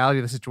the reality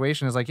of the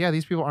situation is like, yeah,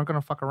 these people aren't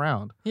gonna fuck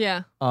around.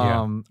 yeah,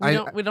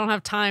 we don't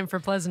have time for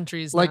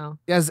pleasantries like now.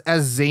 as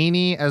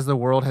zany as the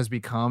world has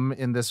become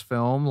in this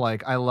film,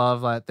 like I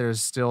love that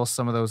there's still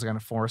some of those kind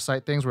of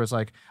foresight things where it's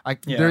like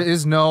Yeah. there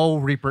is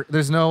no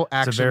there's no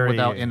action very-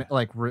 without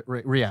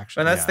reaction.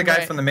 But that's the guy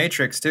Right. from The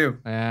Matrix too.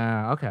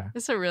 Yeah, okay,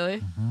 Is it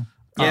really?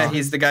 Yeah,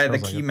 he's the guy, the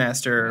feels like it.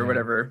 Keymaster or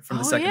whatever from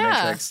the Oh, second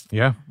yeah. Matrix.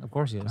 Yeah. of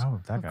course he is. Oh,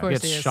 that guy. course.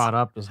 Gets he is. shot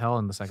up as hell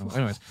in the second one.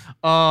 Anyways,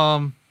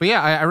 but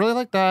yeah, I really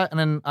like that, and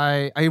then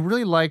I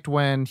really liked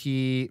when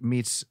he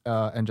meets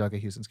Angelica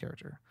Houston's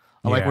character.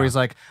 I like where Yeah. he's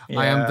like,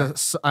 Yeah.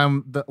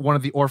 I'm the one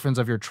of the orphans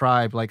of your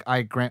tribe. Like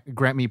I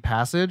grant me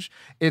passage.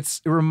 It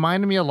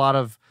reminded me a lot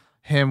of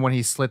him when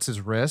he slits his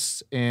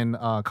wrists in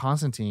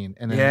Constantine,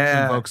 and then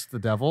Yeah. invokes the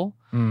devil.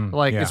 Mm,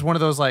 Like yeah. it's one of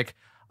those like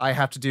I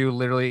have to do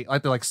literally I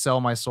have to like sell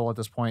my soul at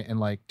this point and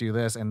like do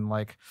this and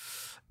like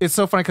it's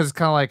so funny because it's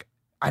kind of like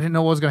I didn't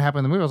know what was gonna happen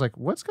in the movie. I was like,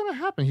 what's gonna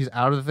happen? He's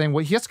out of the thing.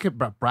 Well, he has to get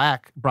brought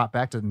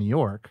back to New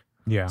York.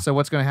 Yeah. So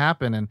what's gonna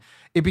happen? And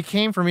it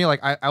became for me like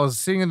I was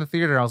sitting in the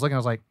theater. I was looking. I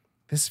was like,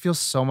 this feels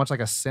so much like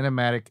a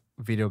cinematic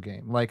video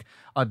game, like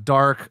a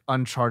dark,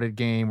 Uncharted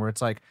game where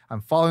it's like,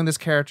 I'm following this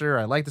character.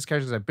 I like this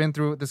character because I've been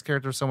through with this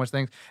character so much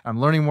things. I'm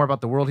learning more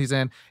about the world he's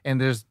in.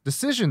 And there's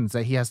decisions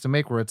that he has to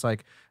make where it's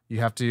like, you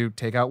have to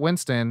take out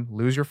Winston,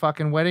 lose your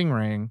fucking wedding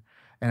ring.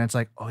 And it's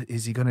like, oh,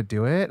 is he going to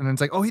do it? And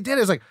it's like, oh, he did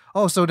it. It's like,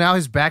 oh, so now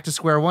he's back to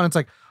square one. It's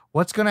like,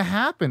 what's going to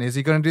happen? Is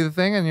he going to do the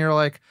thing? And you're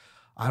like,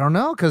 I don't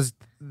know. Because,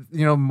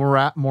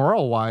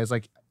 moral wise,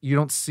 like, you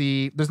don't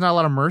see, there's not a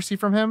lot of mercy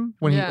from him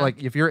when he,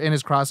 like, if you're in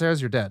his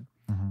crosshairs, you're dead.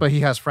 But he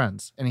has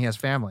friends and he has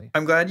family.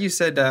 I'm glad you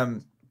said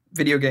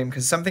video game,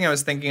 because something I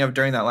was thinking of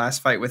during that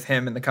last fight with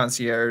him and the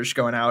concierge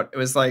going out, it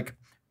was like,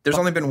 there's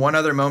only been one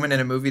other moment in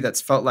a movie that's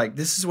felt like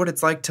this is what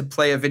it's like to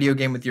play a video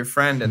game with your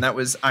friend, and that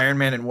was Iron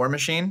Man and War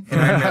Machine in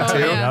Iron Man 2.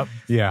 Yeah.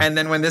 Yeah. And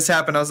then when this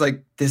happened, I was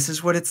like, this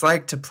is what it's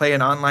like to play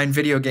an online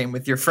video game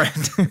with your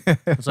friend.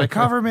 It's like,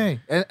 cover me.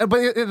 But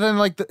then,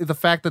 like, the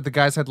fact that the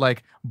guys had,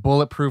 like,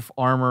 bulletproof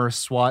armor,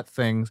 SWAT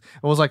things,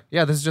 it was like,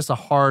 yeah, this is just a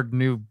hard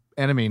new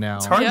enemy now.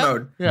 It's hard Yep.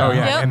 mode. Yeah. Oh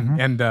yeah,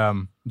 Yep.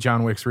 and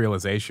John Wick's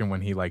realization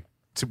when he like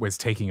was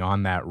taking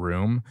on that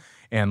room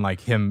and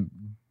like him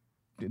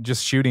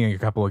just shooting a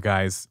couple of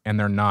guys and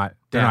they're not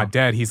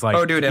dead. He's like,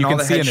 Oh, dude, and you all can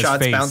the see in his headshots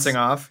face- bouncing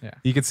off.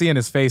 You can see in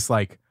his face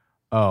like,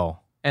 oh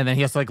And then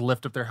he has to, like,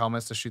 lift up their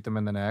helmets to shoot them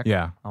in the neck.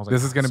 yeah, I was like,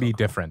 this is oh, going to so be cool.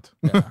 different.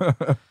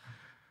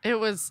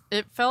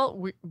 It felt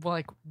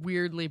like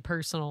weirdly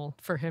personal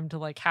for him to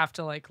like have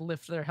to like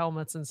lift their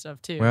helmets and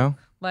stuff too. Well,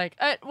 Like,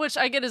 which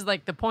I get is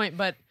like the point,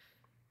 but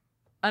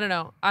I don't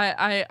know.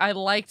 I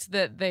liked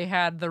that they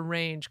had the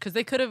range because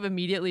they could have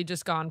immediately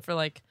just gone for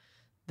like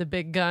the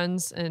big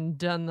guns and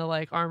done the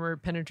like armor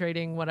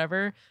penetrating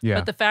whatever. Yeah.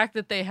 But the fact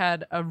that they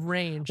had a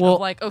range Well, of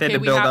like, had okay, to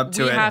we build have up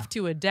to it. have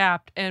to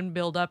adapt and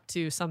build up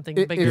to something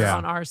bigger yeah.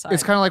 on our side.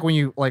 It's kind of like when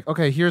you, like,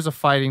 okay, here's a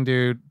fighting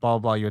dude, blah,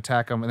 blah, you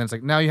attack him, and then it's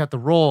like, now you have to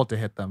roll to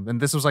hit them. And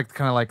this was like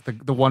kind of like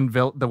the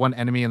one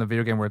enemy in the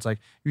video game where it's like,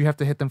 you have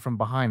to hit them from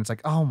behind. It's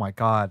like, oh my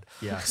God.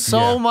 Yeah.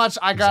 So Yeah. much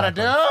I gotta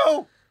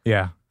do.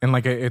 yeah, and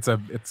like it's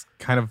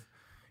kind of,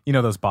 you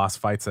know, those boss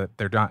fights that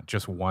they're not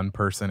just one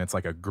person, it's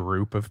like a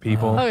group of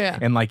people. Oh, yeah.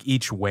 And like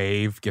each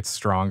wave gets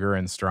stronger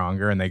and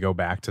stronger and they go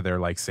back to their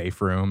like safe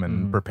room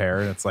and prepare.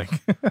 And it's like,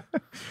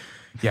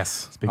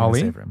 yes. Speaking of Ollie,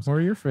 safe rooms. what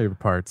are your favorite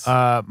parts?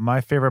 My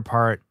favorite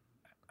part,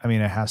 I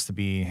mean, it has to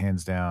be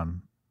hands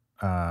down.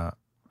 I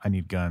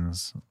need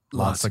guns.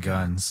 Lots of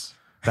guns.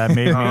 That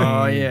made me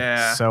Oh,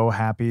 yeah. so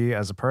happy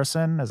as a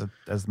person,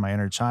 as my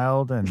inner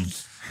child, and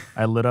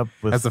I lit up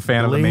with As a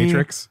fan of the glee.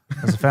 Matrix.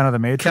 As a fan of the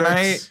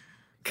Matrix.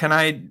 Can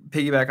I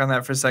piggyback on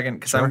that for a second?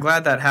 Because Sure. I'm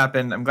glad that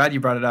happened. I'm glad you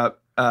brought it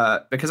up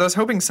because I was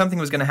hoping something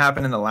was going to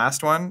happen in the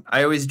last one.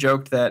 I always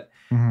joked that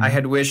I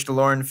had wished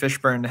Lauren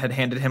Fishburne had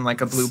handed him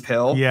like a blue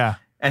pill. Yeah.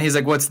 And he's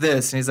like, "What's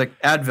this?" And he's like,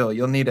 "Advil.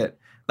 You'll need it."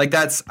 Like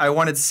I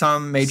wanted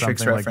some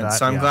Matrix Something like reference. that,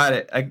 So I'm yeah. glad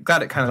it kind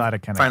Glad of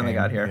it kinda finally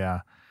came, got here. Yeah.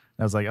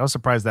 I was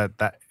surprised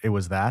that it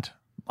was that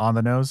on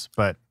the nose,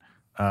 but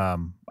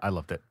I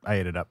loved it. I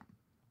ate it up.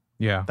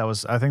 Yeah.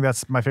 I think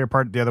that's my favorite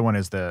part. The other one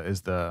is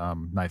the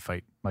knife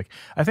fight. Like,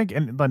 I think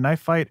in the knife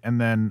fight and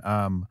then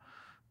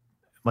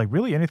like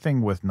really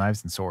anything with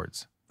knives and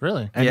swords.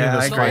 Really? Any Yeah, of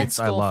I those the agree. old fights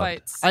I school loved.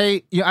 fights.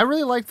 I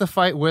really liked the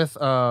fight with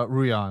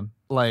Ruyan.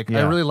 Like, I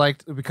Yeah. really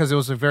liked, because it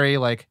was a very,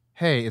 like,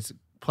 hey, it's a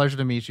pleasure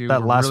to meet you.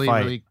 That We're last really, fight.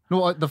 really,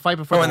 no, the fight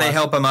before Oh, when the they last-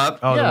 help him up.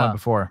 Oh, the Yeah. one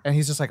before. And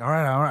he's just like, all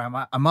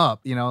right, I'm up.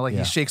 You know, like, Yeah.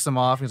 he shakes them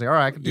off. He's like, all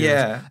right, I can do this.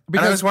 Yeah. And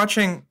Because- I was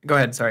watching. Go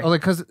ahead. Sorry. Oh, like,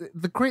 because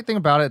the great thing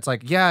about it, it's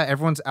like, yeah,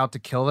 everyone's out to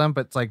kill them,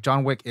 but it's like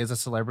John Wick is a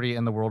celebrity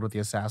in the world with the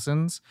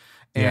assassins,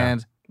 Yeah.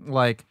 and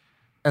like,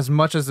 as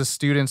much as the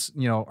students,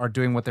 you know, are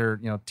doing what their,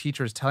 you know,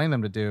 teachers telling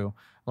them to do,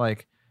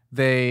 like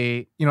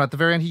they, you know, at the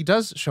very end, he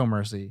does show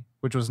mercy,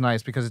 which was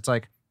nice because it's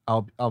like,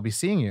 I'll be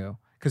seeing you,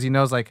 because he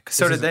knows like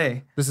So this did isn't-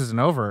 they. This isn't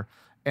over,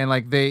 and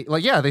like they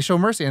show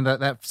mercy, and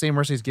that same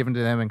mercy is given to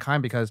them in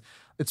kind because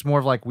it's more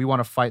of like we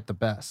want to fight the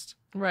best.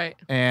 Right.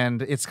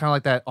 And it's kind of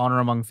like that honor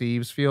among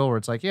thieves feel where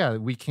it's like, yeah,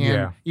 we can,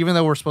 Yeah. even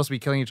though we're supposed to be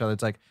killing each other,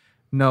 it's like,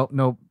 no,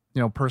 you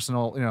know,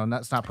 personal, you know,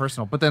 it's not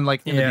personal. But then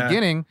like in the Yeah.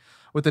 beginning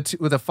with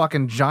a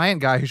fucking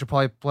giant guy who should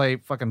probably play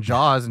fucking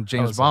Jaws and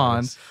James was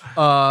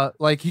Bond,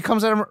 like he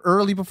comes at him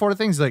early before the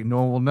things. He's like,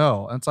 no one will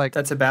know. And it's like,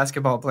 That's a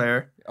basketball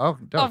player. oh,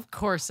 dope. Of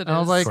course it is.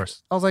 And I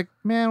course. was like,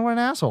 man, what an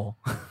asshole.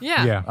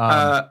 yeah.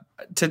 Yeah.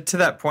 To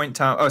that point,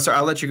 Tom. Oh, sorry.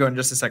 I'll let you go in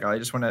just a second. I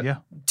just want to. Yeah.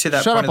 To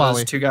that Shut point up, of those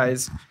Ollie. two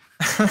guys.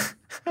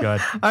 Go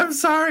ahead. I'm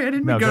sorry. I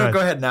didn't No, mean go go. ahead. Go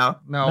ahead now.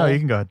 No, you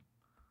can go ahead.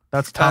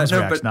 That's Tom's no,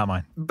 reaction, but- not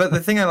mine. But the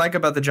thing I like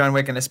about the John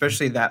Wick, and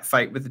especially that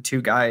fight with the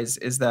two guys,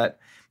 is that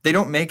they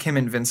don't make him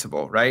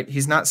invincible, right?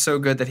 He's not so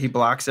good that he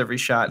blocks every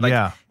shot. Like,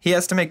 Yeah. he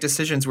has to make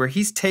decisions where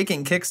he's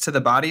taking kicks to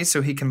the body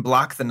so he can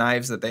block the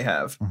knives that they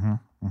have.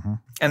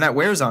 And that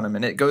wears on him,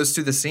 and it goes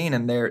through the scene,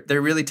 and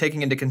they're really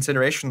taking into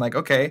consideration, like,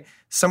 okay,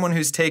 someone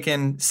who's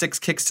taken 6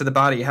 kicks to the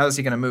body, how is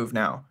he going to move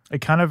now?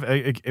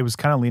 It was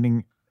kind of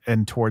leaning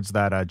and towards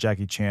that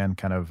Jackie Chan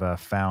kind of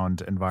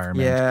found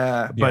environment.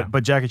 Yeah.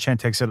 But Jackie Chan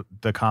takes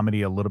the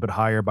comedy a little bit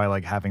higher by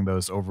like having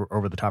those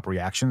over the top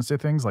reactions to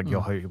things. Like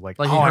you'll hear like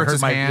Like oh, he I hurts heard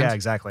his my hand. yeah,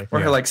 exactly. Or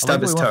he'll like I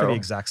stub his we went for toe. the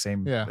exact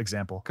same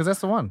example. Because that's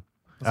the one.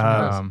 That's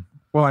what it is.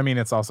 Well, I mean,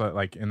 it's also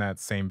like in that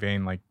same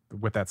vein, like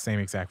with that same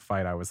exact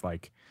fight, I was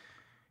like,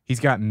 he's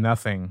got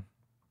nothing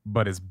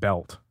but his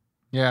belt.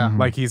 Yeah. Mhm.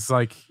 Like he's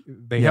like,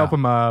 they Yeah. help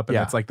him up, and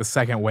Yeah. it's like the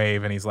second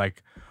wave, and he's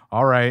like,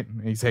 all right.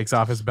 And he takes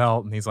off his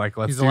belt, and he's like,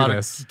 let's He's do allowed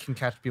this. to he can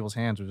catch people's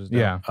hands, which is dope.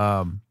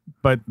 Yeah.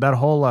 But that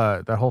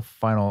whole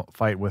final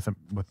fight with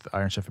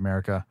Iron Chef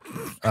America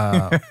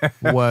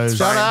was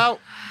Shout out.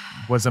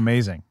 was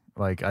amazing.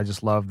 Like I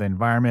just love the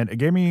environment. It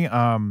gave me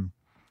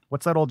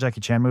what's that old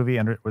Jackie Chan movie?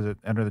 Was it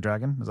Enter the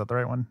Dragon? Is that the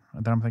right one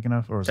that I'm thinking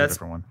of, or was it a That's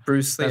different one?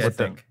 Bruce Lee, I With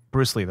the- think.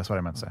 Bruce Lee. That's what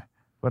I meant to say.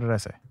 What did I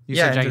say? You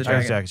Yeah, said Enter Jackie the Chan.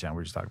 It's Dragon. Jackie Chan. We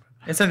were just talking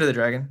about. It's Under the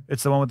Dragon.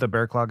 It's the one with the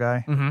bear claw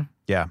guy. Mm-hmm.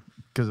 Yeah,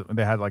 because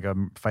they had like a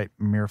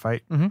mirror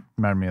fight. Mhm.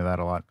 Reminded me of that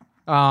a lot.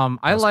 I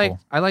That's like cool.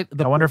 I like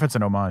the I wonder if it's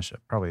an homage. It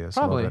probably is. A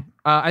probably. little bit.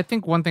 I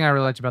think one thing I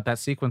really liked about that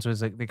sequence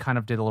was like they kind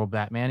of did a little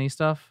Batman-y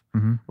stuff,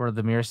 Mhm. where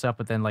the mirror stuff,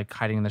 but then like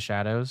hiding in the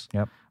shadows.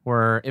 Yep.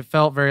 Where it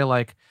felt very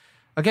like,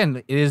 again,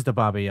 it is the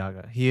Baba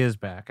Yaga. He is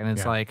back, and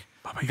it's Yeah. like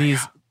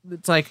these.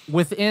 It's like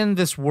within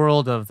this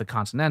world of the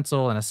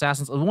Continental and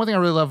Assassins. The one thing I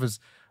really love is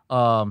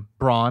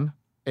Braun,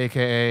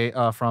 aka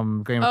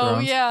from Game of Oh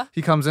Thrones. yeah.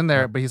 He comes in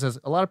there, but he says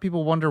a lot of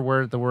people wonder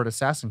where the word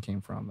assassin came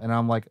from, and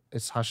I'm like,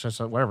 it's hush hush,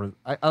 whatever.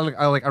 I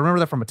remember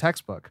that from a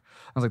textbook.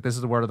 I was like, this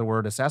is where the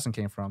word assassin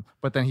came from.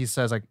 But then he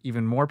says like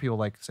even more people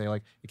like say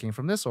like it came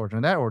from this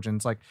origin, that origin.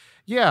 It's like,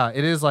 yeah,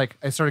 it is like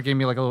it sort of gave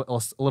me like a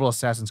little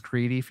Assassin's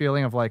Creedy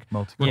feeling of like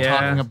we're Yeah.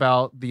 talking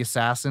about the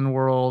assassin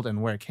world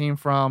and where it came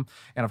from,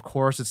 and of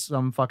course it's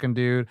some fucking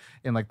dude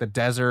in like the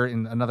desert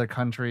in another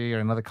country or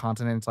another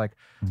continent. It's like,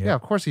 yeah,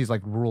 of course he's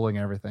like ruling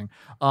everything.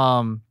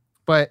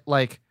 But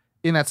like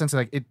in that sense,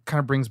 like it kind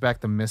of brings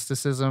back the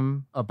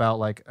mysticism about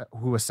like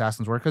who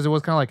assassins were, because it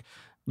was kind of like,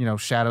 you know,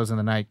 shadows in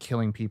the night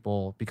killing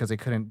people because they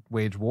couldn't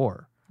wage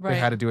war. Right. They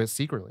had to do it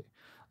secretly.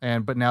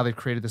 But now they've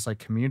created this like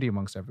community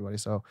amongst everybody.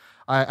 So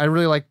I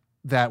really like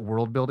that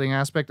world building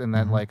aspect, and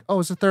then like, oh,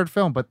 it's a third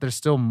film, but there's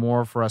still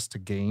more for us to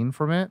gain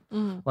from it.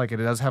 Mhm. Like it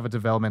does have a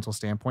developmental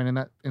standpoint in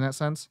that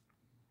sense.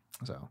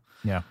 So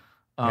Yeah.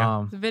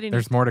 It's very neat.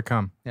 There's more to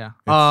come.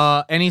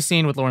 yeah. Any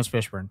scene with Lawrence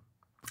Fishburne?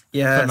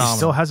 Yeah. He Phenomenal.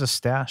 still has a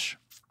stash.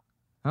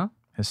 Huh?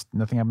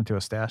 Nothing happened to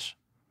a stash.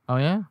 Oh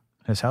yeah,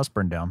 His house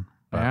burned down.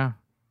 but yeah.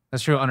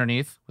 That's true.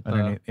 Underneath, with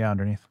Underneath.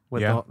 Underneath.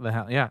 with Yeah. the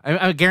house. Yeah,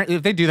 I guarantee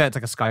if they do that, it's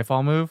like a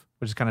Skyfall move,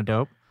 which is kind of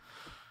dope.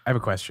 I have a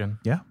question.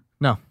 Yeah.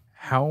 No.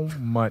 How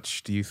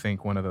much do you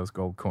think one of those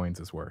gold coins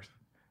is worth?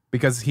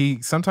 Because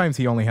sometimes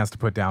he only has to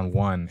put down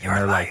one, and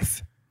they're like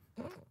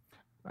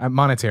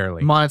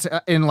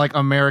monetarily. In like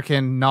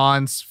American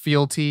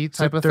non-fealty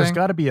type of There's thing.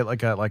 got to be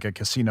like a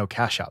casino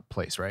cash out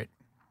place, right?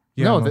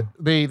 You No, know?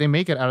 they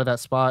make it out of that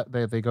spot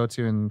that they go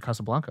to in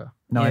Casablanca.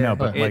 No, I Yeah, know,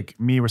 but it- like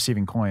me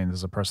receiving coins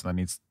as a person that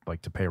needs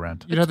like to pay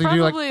rent. You'd have to do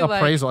like probably, like-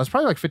 appraisal. It's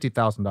probably like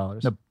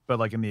 $50,000. No, but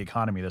like in the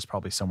economy, there's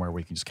probably somewhere where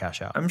you can just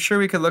cash out. I'm sure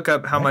we could look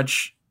up how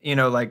much, you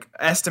know, like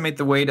estimate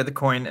the weight of the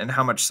coin and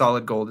how much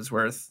solid gold is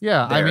worth.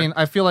 Yeah, I there. mean,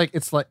 I feel like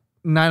it's like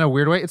not in a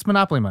weird way. It's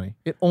monopoly money.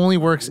 It only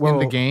works in the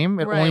Well, game.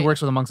 It only right.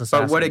 works with amongst But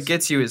assassins. what it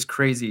gets you is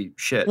crazy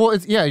shit. Well,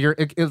 it's yeah,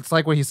 it's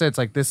like what he said. It's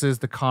like this is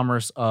the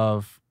commerce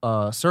of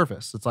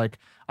service. It's like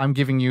I'm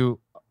giving you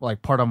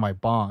like part of my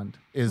bond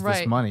is this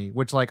Right. money,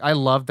 which like I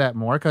love that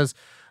more because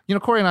you know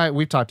Corey and I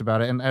we've talked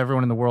about it, and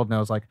everyone in the world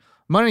knows like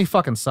money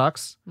fucking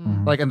sucks.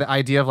 Mm. Like, and the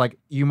idea of like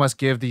you must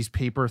give these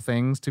paper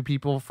things to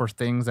people for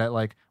things that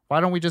like why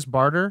don't we just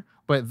barter?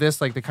 But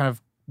this like they kind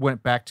of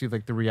went back to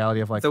like the reality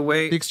of like the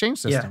way the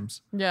exchange yeah.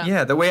 systems. Yeah.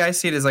 Yeah, the way I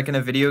see it is like in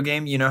a video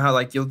game, you know how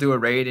like you'll do a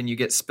raid and you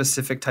get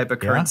specific type of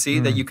currency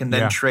that you can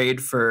then Yeah.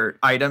 trade for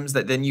items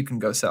that then you can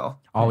go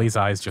sell. Ollie's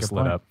eyes just Good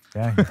lit point. up.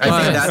 Yeah. I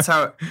think that's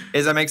how.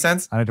 Does that make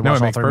sense? I need to No, watch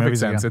it all makes three perfect movies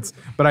sense.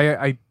 again. But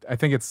I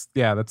think it's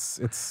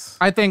it's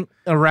I think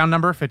a round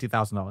number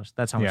 $50,000.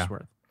 That's how much Yeah. it's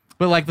worth.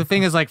 But like the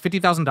thing is like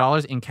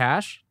 $50,000 in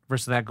cash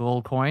versus that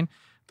gold coin.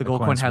 The gold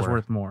coin coin's has worth.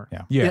 worth more.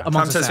 Yeah. Yeah. Tom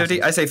amongst says 50.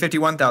 assassins. I say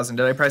 51,000.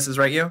 Did I price this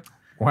right? You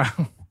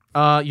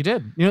wow. You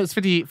did. You know, it's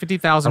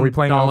 $50,000 Are we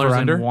playing over in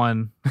under?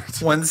 one.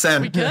 1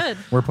 cent. We could.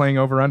 We're playing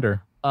over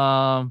under.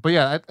 But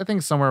yeah, I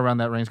think somewhere around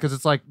that range because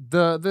it's like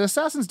the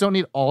assassins don't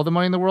need all the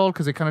money in the world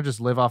because they kind of just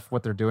live off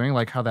what they're doing,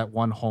 like how that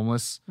one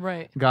homeless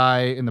Right.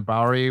 guy in the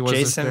Bowery was.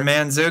 Jason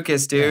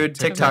Mantzoukas, dude,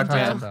 Yeah, TikTok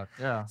man. TikTok.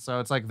 Yeah, so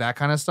it's like that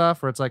kind of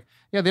stuff where it's like,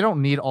 yeah, they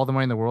don't need all the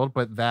money in the world,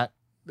 but that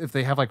if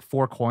they have like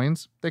 4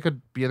 coins, they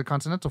could be at the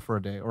Continental for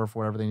a day or for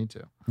whatever they need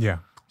to. Yeah.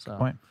 So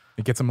point.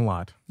 It gets them a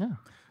lot. Yeah.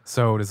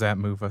 So does that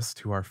move us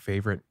to our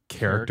favorite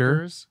character?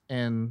 characters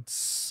and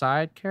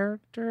side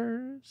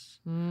characters.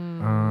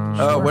 Mm. Oh,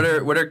 Sure. what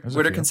There's a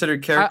are few.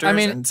 considered characters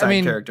and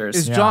side characters?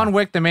 Is Yeah. John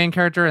Wick the main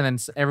character and then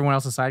everyone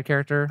else a side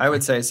character? I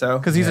would say so.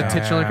 Because he's a Yeah.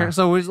 titular character.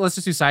 So let's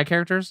just do side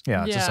characters.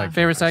 Yeah, it's just Yeah. like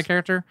Favorite side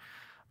character.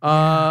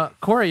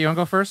 Corey, you want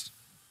to go first?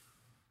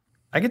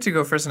 I get to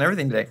go first on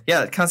everything today.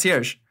 Yeah,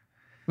 concierge.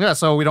 Yeah,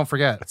 so we don't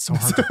forget. It's so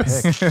hard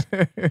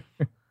to pick.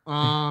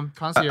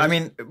 Concierge. I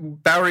mean,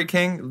 Bowery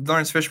King,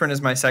 Lawrence Fishburne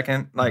is my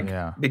second,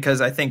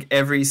 because I think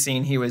every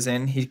scene he was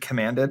in, he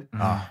commanded.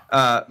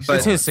 But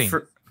it's his scene.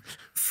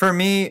 For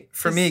me,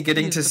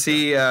 getting to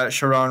see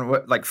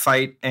Sharon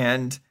fight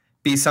and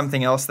be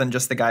something else than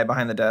just the guy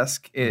behind the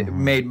desk, it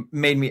made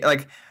me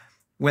like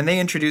when they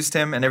introduced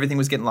him and everything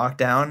was getting locked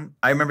down.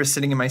 I remember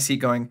sitting in my seat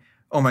going,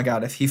 "Oh my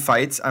god, if he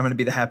fights, I'm going to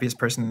be the happiest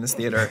person in this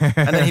theater."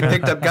 And then he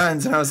picked up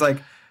guns, and I was like,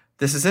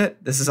 "This is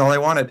it. This is all I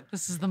wanted."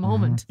 This is the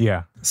moment.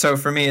 Yeah. So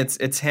for me,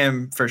 it's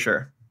him for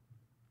sure.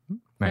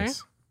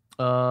 Nice.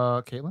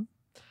 Caitlin?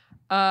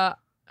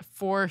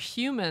 For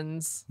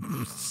humans,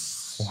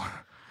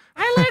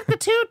 I like the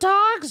 2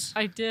 dogs.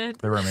 I did.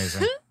 They were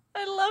amazing.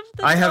 I loved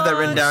the I have that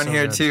written dogs. down So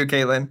here good. too,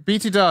 Caitlin.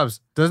 BT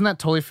Dubs, doesn't that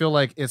totally feel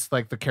like it's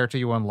like the character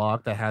you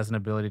unlock that has an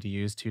ability to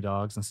use 2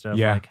 dogs instead of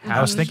Yeah. like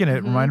I was thinking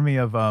it reminded me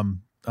of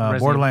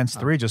Borderlands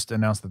 3 just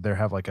announced that they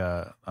have like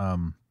a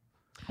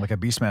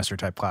Beastmaster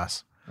type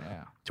class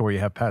Yeah. to where you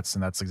have pets,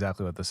 and that's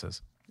exactly what this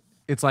is.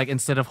 It's like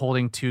instead of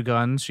holding 2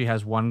 guns, she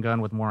has 1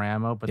 gun with more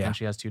ammo, but Yeah. then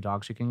she has 2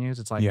 dogs she can use.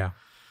 It's like, Yeah.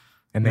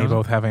 And they You know-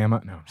 both have ammo.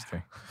 No, I'm just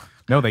kidding.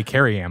 No, they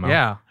carry ammo.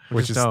 yeah,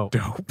 Which is dope.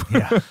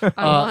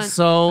 Yeah.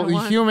 So I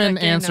want human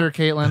that game answer, now.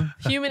 Caitlin.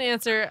 Human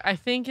answer, I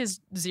think, is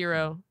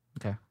 0.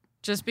 Okay.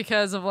 Just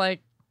because of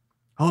like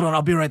Hold on,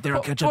 I'll be right there.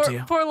 I'll catch up to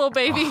you. poor little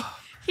baby.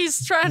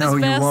 He's trying No, his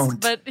you best,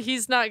 won't. but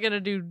he's not gonna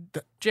do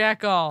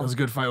jack all. That was a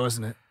good fight,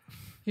 wasn't it?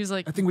 He's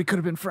like, I think we could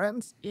have been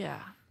friends. yeah.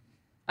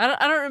 I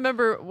don't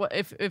remember what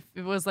if it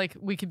was like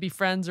we could be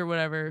friends or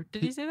whatever.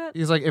 Did he say that?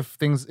 He's like, if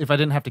I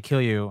didn't have to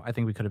kill you, I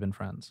think we could have been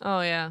friends.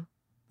 Oh yeah.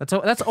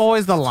 That's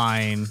always the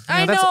line. You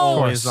I that's know,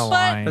 always the but-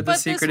 line. But the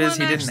this secret is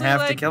one he didn't actually,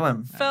 have to like, kill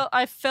him.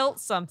 I felt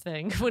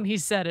something when he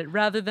said it,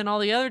 rather than all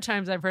the other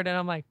times I've heard it.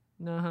 I'm like,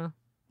 uh-huh.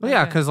 Well,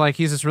 yeah, Okay. because like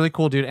he's this really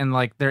cool dude, and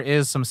like there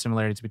is some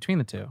similarities between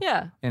the two.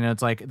 Yeah. And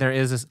it's like there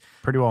is this.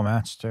 Pretty well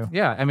matched too.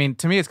 Yeah, I mean,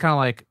 to me, it's kind of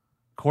like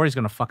Corey's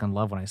gonna fucking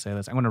love when I say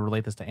this. I'm gonna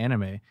relate this to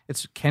anime.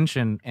 It's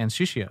Kenshin and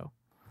Shishio.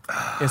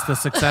 It's the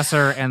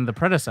successor and the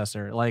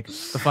predecessor, like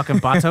the fucking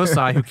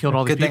Batosai who killed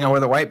all these Good thing I people. wore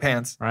the white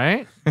pants.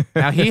 Right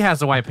now, he has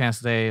the white pants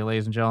today,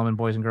 ladies and gentlemen,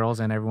 boys and girls,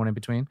 and everyone in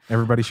between.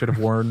 Everybody should have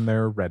worn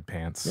their red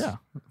pants. Yeah,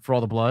 for all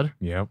the blood,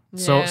 Yep.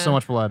 so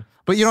much blood.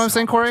 But you know what I'm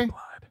saying, Corey?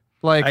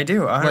 Like I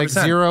do, 100%. like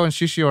Zero and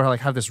Shishio are like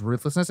have this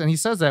ruthlessness, and he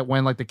says that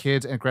when like the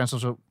kids and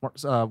grandsons,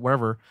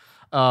 wherever.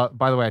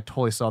 By the way, I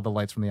totally saw the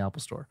lights from the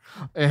Apple Store,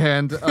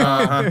 and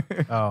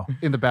Oh.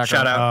 in the background.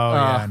 Shout out. Oh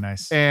yeah, Uh,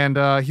 nice.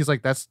 And he's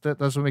like, that's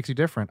what makes you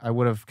different. I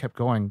would have kept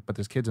going, but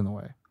there's kids in the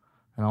way.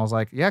 And I was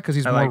like, yeah, because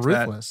he's I more liked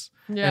that. ruthless.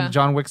 Yeah. And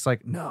John Wick's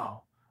like,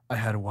 no, I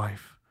had a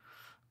wife,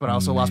 but I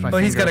also lost my.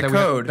 Well, he's finger got a that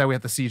code. that we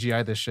have to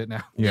CGI this shit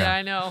now. Yeah,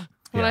 I know.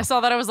 When Yeah. I saw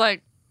that, I was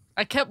like,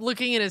 I kept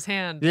looking at his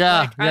hand.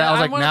 Yeah, yeah, I was I'm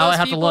like, one now of I those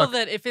have to people look.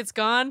 that if it's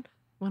gone,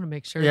 I want to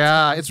make sure.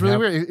 Yeah, it's really Yep.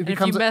 weird. It And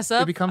becomes if you mess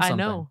up, it becomes I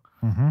something. know.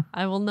 Mm-hmm.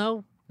 I will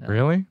know.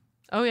 Really?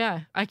 Oh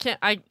yeah, I can't.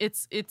 I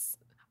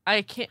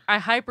can't. I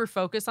hyper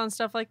focus on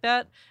stuff like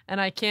that, and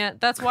I can't.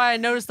 That's why I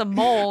noticed the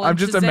mole. I'm in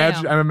just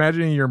Shazam. I'm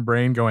imagining your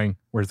brain going,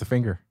 "Where's the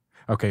finger?"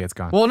 Okay, it's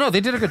gone. Well, no, they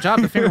did a good job.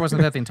 The finger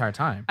wasn't there the entire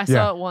time. I Yeah.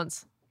 saw it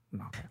once.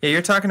 Yeah,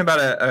 you're talking about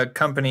a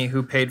company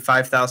who paid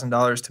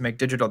 $5,000 to make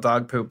digital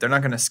dog poop. They're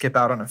not going to skip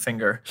out on a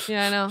finger.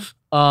 Yeah, I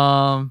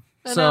know.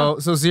 I know.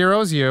 So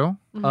Zero's you.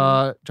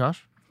 Mhm.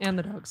 Josh. And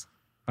the dogs.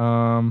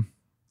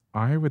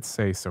 I would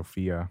say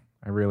Sophia.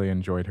 I really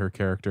enjoyed her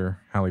character,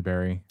 Halle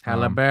Berry.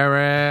 Halle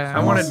Berry. I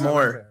wanted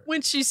more.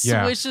 When she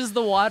Yeah. swishes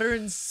the water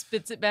and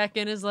spits it back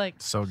in, is like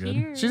So good.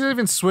 here. She doesn't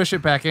even swish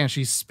it back in.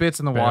 She spits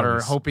in the water,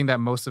 Bells. hoping that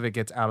most of it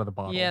gets out of the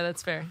bottle. Yeah,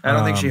 that's fair. I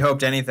don't think she Um,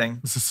 hoped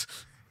anything.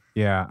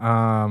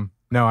 Yeah.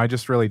 No, I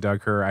just really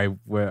dug her.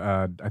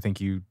 I think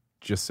you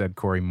just said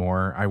Corey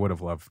more. I would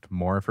have loved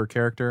more of her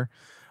character,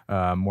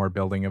 more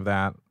building of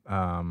that.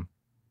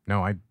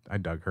 No, I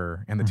dug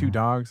her and the two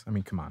dogs. I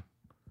mean, come on,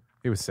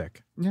 it was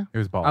sick. Yeah. It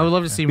was baller. I would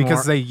love to see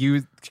because more.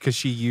 because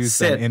she used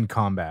Sit. them in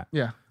combat.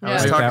 Yeah. I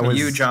was Yeah. talking That to was-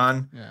 you,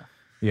 John. Yeah.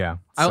 Yeah.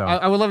 I, so-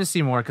 I would love to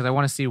see more because I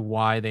want to see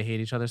why they hate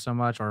each other so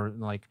much, or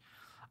like,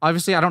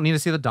 obviously I don't need to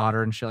see the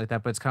daughter and shit like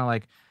that, but it's kind of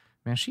like,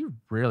 man, she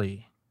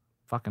really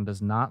fucking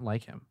does not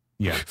like him.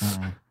 yeah.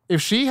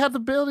 If she had the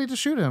ability to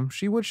shoot him,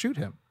 she would shoot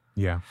him.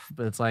 Yeah.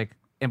 But it's like,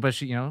 but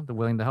she, they're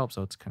willing to help,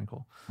 so it's kind of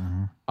cool.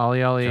 Mhm.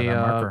 Ollie, Got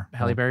that marker.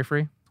 Halle Berry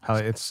free,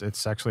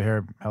 It's actually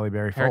Halle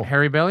Berry full.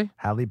 Harry Bailey.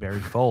 Halle Berry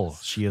full.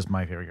 She is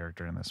my favorite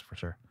character in this for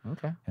sure,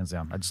 Okay. hands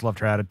down. I just loved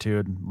her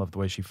attitude. Loved the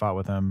way she fought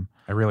with him.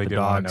 I really The did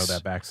want to know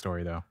dogs. that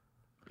backstory though.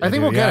 I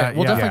think we'll get it.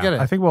 We'll definitely get it.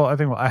 I think.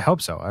 I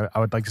hope so. I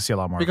would like to see a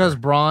lot more. of Because her.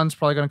 Braun's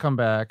probably going to come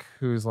back,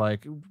 who's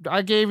like,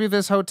 I gave you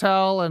this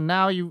hotel and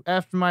now you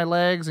effed my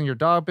legs and your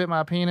dog bit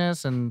my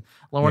penis. And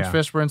Lawrence Yeah.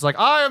 Fishburne's like,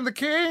 I am the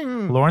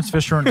king. Lawrence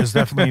Fishburne is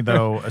definitely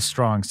though a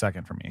strong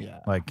second for me. Yeah.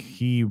 Like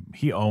he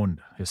owned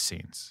his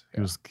scenes.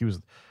 He was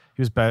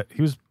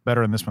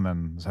better in this one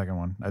than the second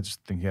one. I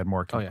just think he had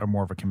more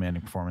of a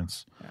commanding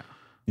performance.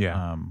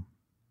 Yeah.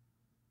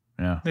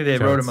 Yeah. They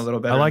So wrote him it's- a little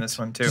better I in liked this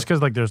one too. just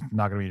because like there's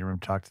not going to be room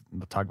to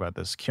talk about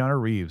this. Keanu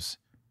Reeves,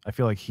 I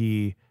feel like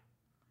I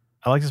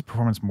like his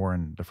performance more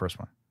in the first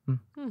one.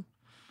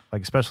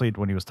 Like especially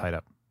when he was tied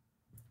up.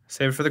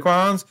 Save it for the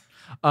qualms.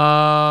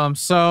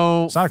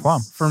 So It's not a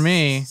qualm. for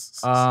me.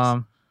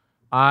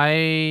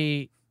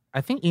 I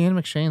think Ian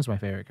McShane's my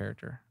favorite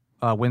character,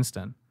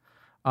 Winston,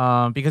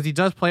 because he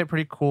does play it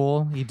pretty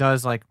cool. He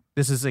does like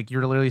this is like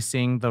you're literally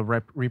seeing the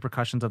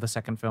repercussions of the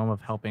second film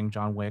of helping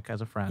John Wick as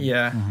a friend.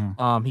 Yeah.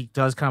 He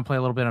does kind of play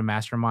a little bit of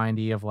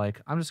mastermindy of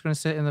like I'm just gonna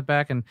sit in the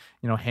back and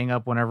hang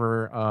up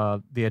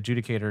whenever the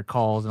adjudicator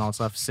calls and all that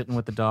stuff, sitting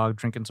with the dog,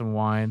 drinking some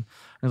wine. And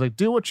he's like,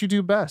 do what you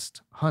do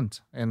best,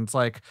 hunt. And it's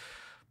like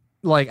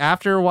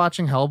after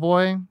watching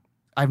Hellboy,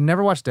 I've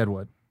never watched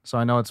Deadwood. So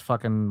I know it's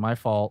fucking my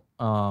fault.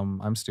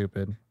 I'm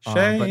stupid. But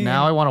Shame.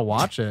 now I want to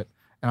watch it.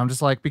 And I'm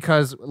just like,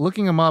 because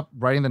looking him up,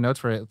 writing the notes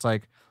for it, it's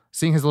like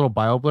seeing his little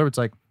bio blurb, it's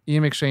like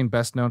Ian McShane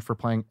best known for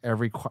playing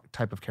every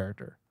type of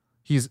character.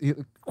 He's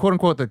quote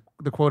unquote,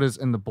 the quote is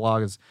in the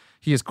blog is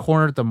he has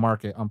cornered the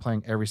market on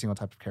playing every single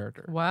type of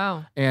character.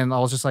 Wow. And I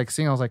was just like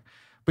seeing, I was like,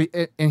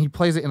 and he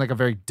plays it in like a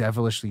very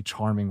devilishly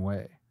charming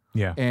way.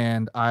 Yeah.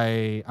 And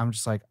I'm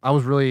just like, I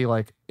was really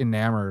like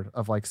enamored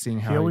of like seeing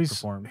how he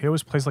performed. He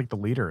always plays like the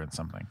leader in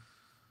something.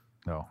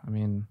 No. I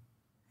mean,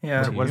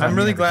 Yeah. What does that I'm mean,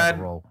 really every type of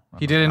glad. role?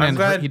 he did it I'm in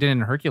glad- he did it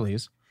in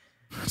Hercules.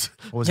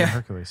 What was Yeah. in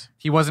Hercules?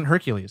 He wasn't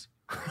Hercules.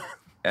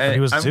 But he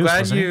was I'm Zeus, glad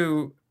wasn't he?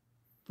 you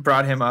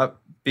brought him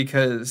up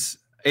because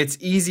it's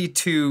easy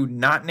to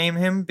not name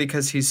him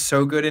because he's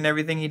so good in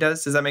everything he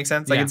does. Does that make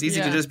sense? Like Yeah. it's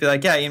easy to Yeah. just be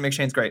like, yeah, Ian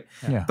McShane's great.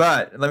 Yeah.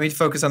 But let me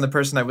focus on the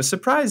person I was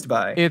surprised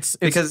by. It's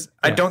because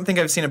I yeah. don't think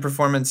I've seen a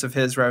performance of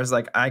his where I was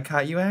like, I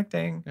caught you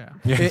acting. Yeah.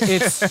 Yeah.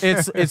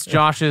 It's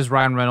Josh's,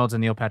 Ryan Reynolds,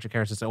 and Neil Patrick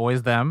Harris. It's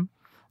always them.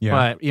 Yeah.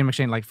 But Ian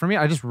McShane, like for me,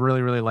 I just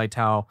really, really liked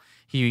how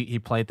he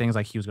played things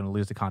like he was going to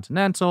lose the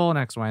Continental and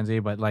X, Y, and Z.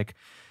 But like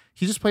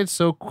he just played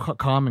so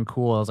calm and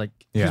cool. I was like,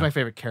 Yeah. he's my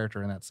favorite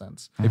character in that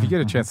sense. If you get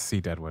a chance to see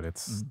Deadwood,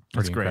 it's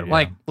pretty great, incredible. yeah.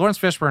 Like Lawrence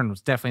Fishburne was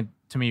definitely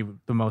to me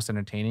the most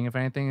entertaining. If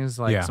anything, is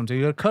like Yeah. something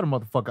you cut a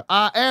motherfucker.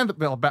 And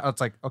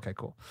it's like okay,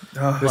 cool.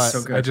 Oh, This-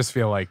 so good. I just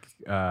feel like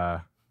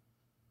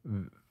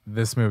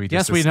this movie.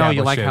 Just Yes, we know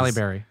you like Halle establishes-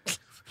 Berry.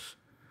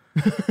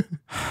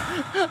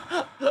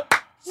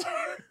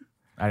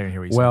 I didn't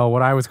hear what you Well,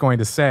 what I was going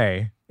to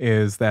say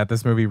is that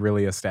this movie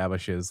really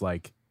establishes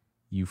like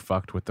you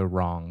fucked with the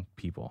wrong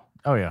people.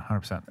 said. Oh yeah,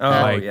 100%. oh,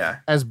 like- yeah.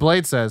 As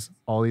Blade says,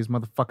 all these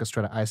motherfuckers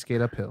try to ice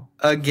skate uphill.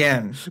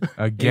 Again. You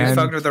Again,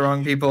 fucked with the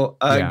wrong people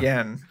Yeah.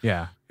 again.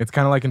 yeah. It's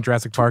kind of like in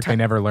Jurassic Park. They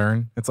never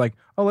learn. It's like,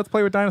 oh, let's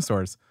play with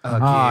dinosaurs.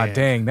 Ah, Again.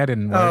 dang, that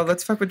didn't Oh, work.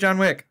 let's fuck with John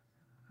Wick.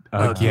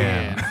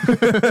 Again.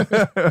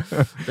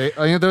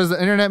 There was the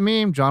internet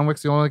meme. John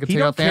Wick's the only one that could He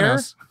take out don't care.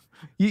 Thanos.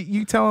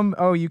 you tell him,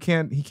 oh, he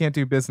can't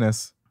do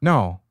business.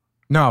 No,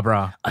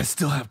 bro. I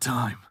still have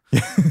time.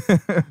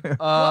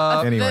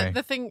 Anyway.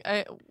 The thing,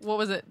 what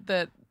was it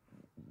that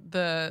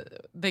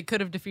they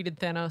could have defeated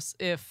Thanos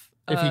if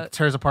If he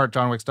tears apart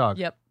John Wick's dog.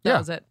 Yep, that Yeah.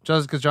 was it.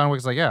 Just because John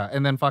Wick's like, yeah.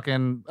 And then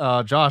fucking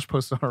Josh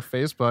posted on our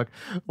Facebook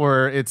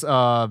where it's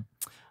Liam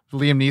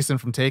Neeson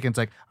from Taken. It's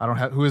like, I don't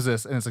have, who is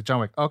this? And it's like, John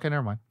Wick. Okay,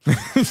 never mind.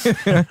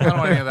 I don't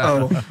want any of that.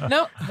 Oh,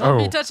 No, Oh,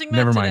 won't be touching that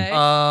never mind.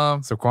 today.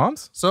 So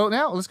qualms? So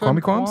now let's go Call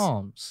me to Qualms?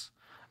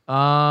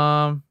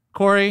 Qualms.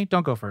 Corey,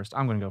 don't go first.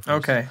 I'm going to go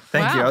first. okay.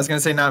 Thank you. Wow. I was going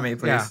to say not me,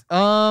 please.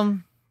 Yeah.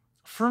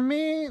 For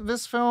me,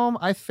 this film,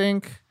 I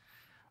think,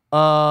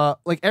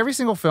 like every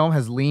single film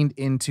has leaned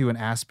into an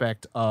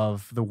aspect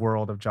of the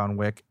world of John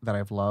Wick that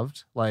I've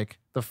loved. Like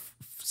the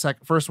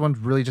first one's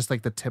really just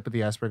like the tip of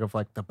the iceberg of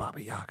like the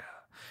Baba Yaga.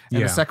 And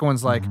Yeah. the second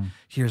one's like,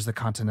 here's the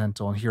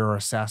Continental and here are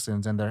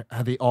assassins and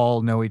they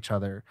all know each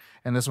other.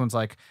 And this one's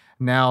like,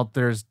 now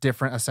there's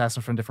different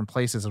assassins from different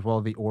places as well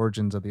as the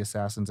origins of the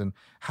assassins and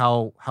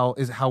how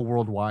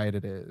worldwide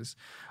it is.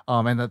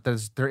 And that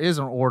there is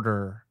an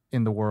order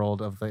in the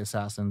world of the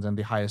assassins and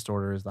the highest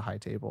order is the High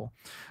Table.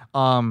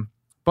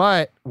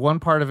 But one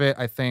part of it,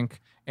 I think,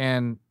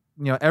 and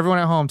everyone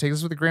at home, take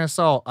this with a grain of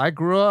salt. I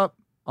grew up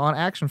on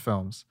action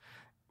films,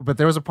 but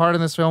there was a part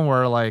in this film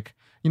where like,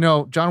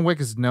 John Wick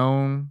is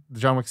known, the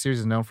John Wick series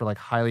is known for like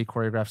highly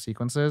choreographed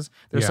sequences.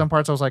 There's Yeah. some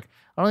parts I was like,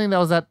 I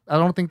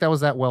don't think that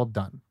was that well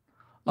done.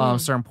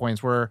 Certain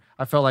points where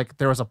I felt like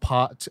there was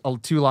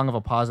too long of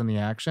a pause in the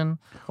action.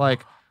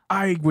 Like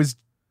I was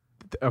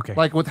okay.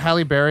 like with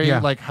Halle Berry, Yeah.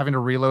 like having to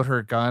reload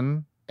her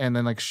gun and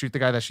then like shoot the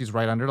guy that she's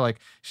right under. Like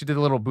she did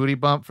a little booty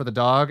bump for the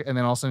dog, and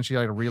then all of a sudden she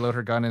like reload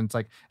her gun, and it's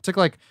like it took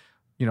like,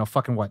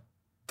 fucking what,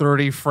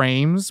 30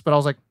 frames. But I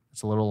was like,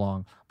 it's a little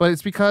long. But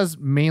it's because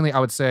mainly I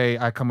would say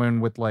I come in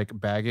with like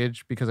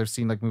baggage because I've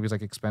seen like movies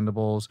like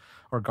Expendables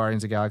or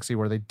Guardians of the Galaxy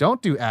where they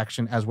don't do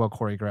action as well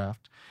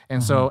choreographed.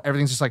 And so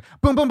everything's just like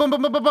boom, boom, boom,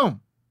 boom, boom, boom,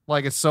 boom.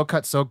 Like it's so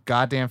cut so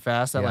goddamn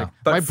fast that Yeah. like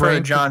But my for a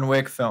brain John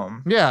Wick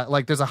film. yeah,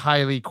 like there's a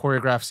highly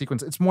choreographed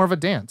sequence. It's more of a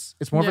dance.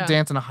 It's more of Yeah. a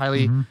dance and a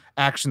highly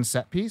action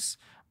set piece.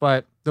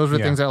 But those were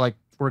Yeah. things that like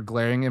were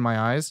glaring in my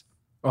eyes.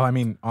 Well, I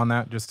mean, on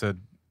that, just to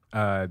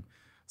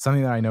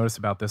something that I noticed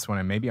about this one,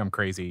 and maybe I'm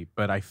crazy,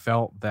 but I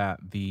felt that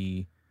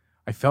the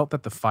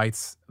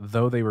fights,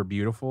 though they were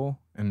beautiful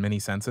in many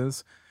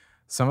senses,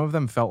 some of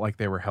them felt like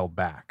they were held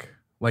back.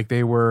 Like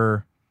they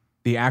were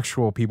the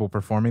actual people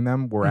performing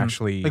them were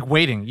actually like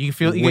waiting. You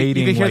feel you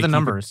waiting, can hear like, the you could-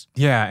 numbers.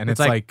 yeah, and it's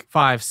like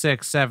 5,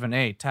 6, 7,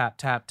 8, tap,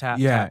 tap, tap,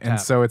 yeah, tap, and tap.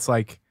 so it's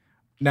like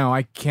now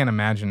I can't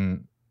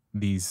imagine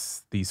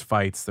these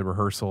fights, the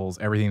rehearsals,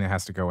 everything that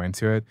has to go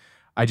into it.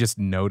 I just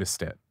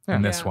noticed it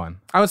in this Yeah.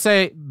 one. I would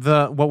say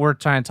what we're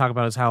trying to talk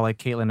about is how like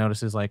Caitlin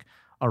notices like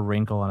a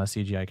wrinkle on a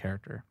CGI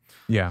character.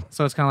 Yeah.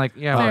 So it's kind of like,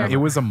 yeah, Fair. whatever. It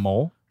was a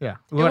mole. Yeah.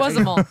 It was a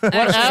mole. actually.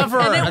 Whatever.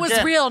 And it was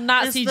Again, real,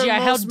 not it's CGI. the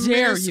How most dare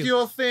you?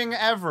 minuscule thing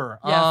ever.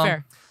 Yeah,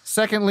 fair.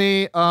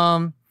 Secondly,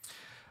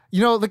 you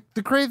know, the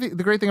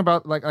great thing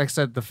about, like I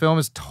said, the film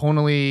is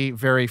tonally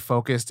very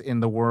focused in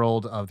the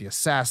world of the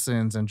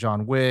assassins and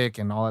John Wick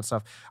and all that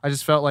stuff. I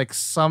just felt like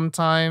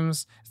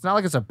sometimes it's not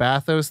like it's a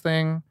bathos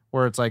thing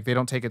where it's like they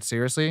don't take it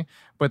seriously,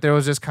 but there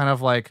was just kind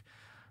of like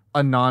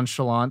a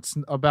nonchalance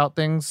about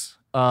things.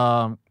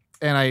 And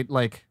I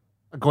like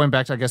going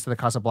back to, I guess, to the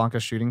Casablanca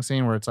shooting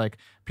scene where it's like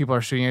people are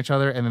shooting each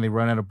other and then they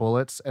run out of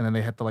bullets and then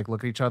they have to like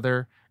look at each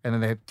other and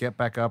then they get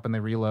back up and they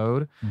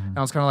reload. And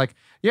I was kind of like,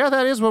 yeah,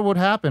 that is what would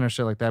happen or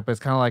shit like that. But it's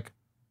kind of like,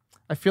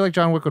 I feel like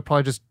John Wick would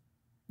probably just,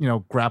 you know,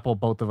 grapple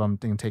both of them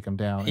and take them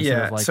down instead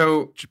Yeah. of like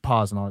So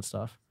pause and all that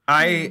stuff.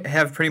 I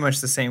have pretty much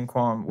the same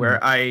qualm where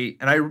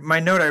my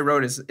note I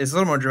wrote is a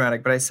little more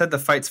dramatic, but I said the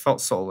fights felt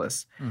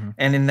soulless. Mhm.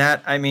 And in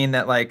that, I mean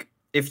that, like,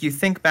 if you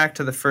think back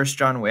to the first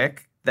John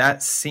Wick,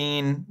 that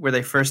scene where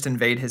they first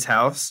invade his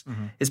house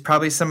is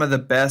probably some of the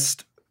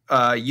best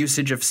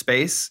usage of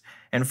space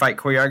and fight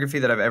choreography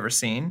that I've ever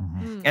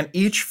seen. And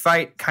each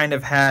fight kind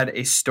of had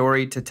a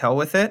story to tell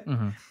with it.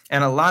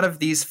 And a lot of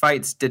these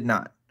fights did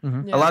not.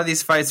 Yeah. A lot of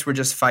these fights were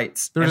just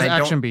fights. There was and I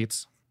don't- action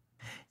beats.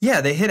 Yeah,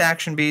 they hit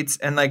action beats,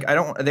 and like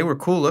they were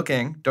cool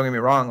looking. Don't get me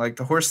wrong. Like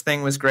the horse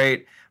thing was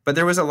great, but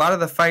there was a lot of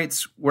the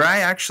fights where I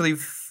actually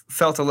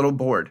felt a little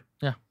bored,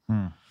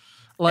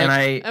 Like, and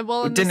I And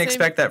well, in the didn't same-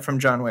 expect that from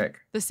John Wick.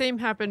 The same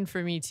happened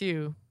for me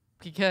too,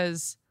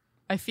 because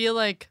I feel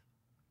like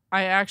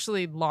I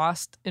actually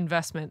lost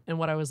investment in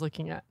what I was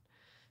looking at,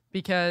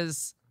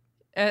 because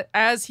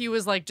as he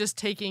was like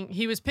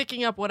he was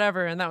picking up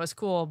whatever, and that was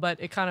cool, but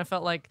it kind of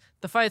felt like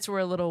the fights were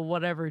a little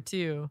whatever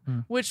too,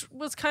 which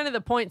was kind of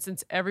the point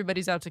since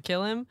everybody's out to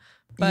kill him.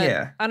 But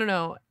Yeah. I don't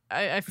know.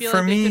 I feel For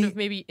like they could me- have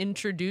maybe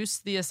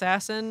introduced the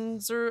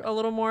assassins or a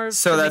little more.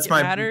 So to that's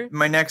make it matter.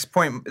 my next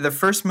point. The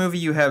first movie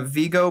you have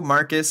Vigo,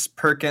 Marcus,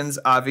 Perkins,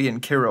 Avi,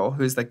 and Kirill,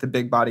 who's like the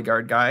big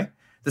bodyguard guy.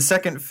 The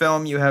second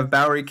film you have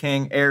Bowery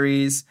King,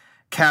 Ares,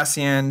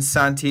 Cassian,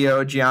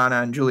 Santio, Gianna,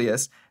 and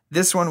Julius.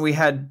 This one we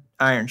had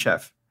Iron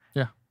Chef.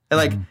 Yeah. And,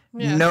 like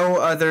Yeah. no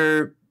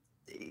other.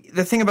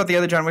 The thing about the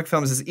other John Wick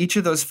films is each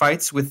of those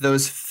fights with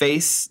those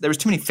there was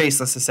too many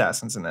faceless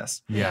assassins in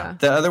this. Yeah.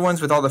 The other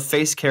ones with all the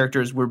face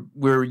characters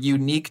were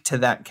unique to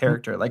that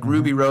character. Like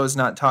Ruby Rose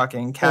not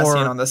talking, Cassian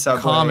or on the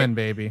subway. Common,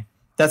 baby.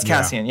 That's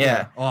Cassian,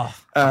 yeah. Oh,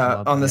 I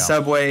love On the that.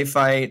 subway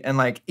fight, and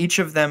like each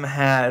of them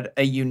had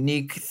a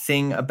unique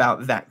thing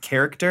about that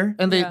character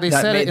And they Yeah. they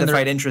that said made it in the their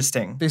fight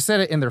interesting. they said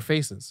it in their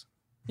faces.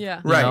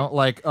 Yeah. You Right. know?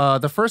 Like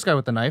the first guy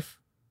with the knife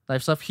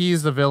stuff,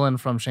 he's the villain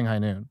from Shanghai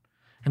Noon.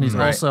 And he's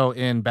Right. also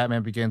in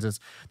Batman Begins is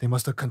they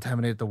must have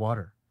contaminated the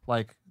water.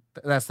 Like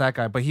that's that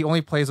guy. But he only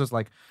plays those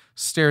like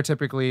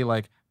stereotypically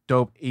like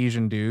dope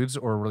Asian dudes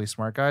or really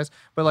smart guys.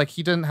 But like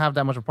he didn't have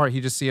that much of a part. You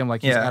just see him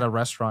like he's Yeah. at a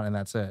restaurant and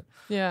that's it.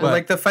 Yeah. But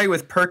like the fight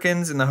with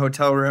Perkins in the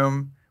hotel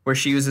room where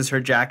she uses her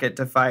jacket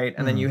to fight,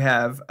 and then you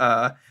have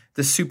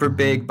the super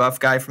big buff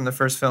guy from the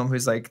first film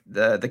who's like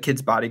the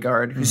kid's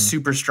bodyguard who's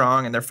super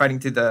strong, and they're fighting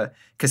through the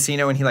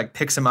casino, and he like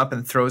picks him up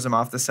and throws him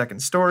off the second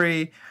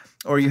story.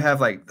 Or you have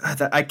like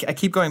I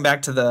keep going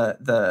back to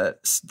the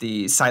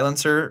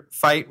silencer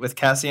fight with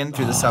Cassian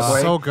through the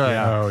subway. So good.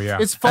 Oh yeah.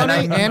 It's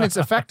funny And and it's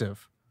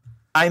effective.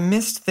 I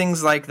missed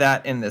things like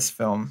that in this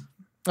film.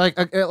 Like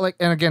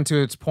and again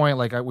to its point,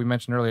 like we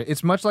mentioned earlier,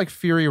 it's much like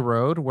Fury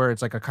Road, where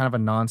it's like a kind of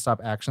a nonstop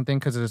action thing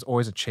because it is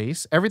always a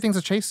chase. Everything's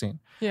a chase scene,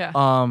 yeah.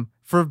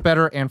 for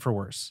better and for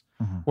worse.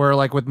 Where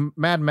like with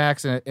Mad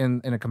Max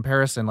in a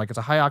comparison, like it's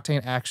a high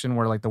octane action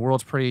where like the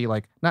world's pretty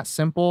like not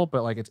simple,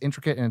 but like it's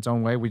intricate in its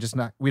own way. We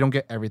don't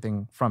get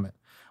everything from it.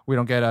 We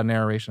don't get a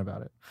narration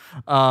about it.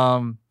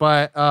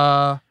 But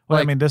Well,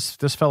 like, I mean, this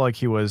felt like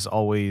he was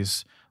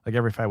always like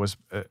every fight was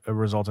a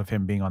result of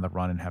him being on the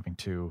run and having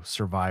to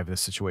survive this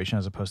situation,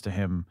 as opposed to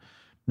him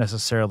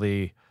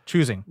necessarily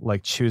choosing.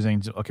 like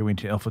choosing. Okay, we need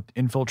to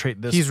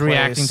infiltrate this. He's place.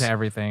 reacting to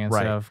everything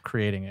instead Right. of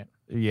creating it.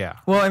 Yeah,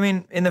 Well, I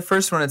mean, in the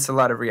first one, it's a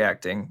lot of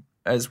reacting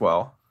as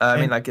well. I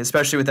mean, like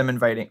especially with them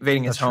invading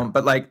his That's home, true.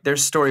 but like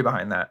there's story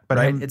behind that, but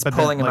right? him, It's but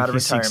pulling then, him like, out of he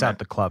seeks retirement. out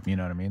the club. You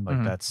know what I mean? Like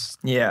Mhm. that's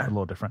Yeah. a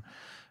little different.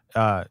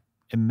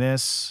 In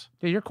this,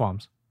 Yeah, your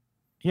qualms.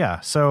 yeah.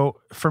 So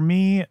for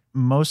me,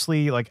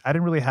 mostly like I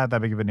didn't really have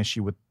that big of an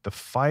issue with the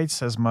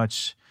fights as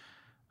much,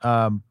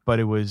 but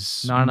it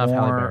was Not enough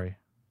Halle more- Berry.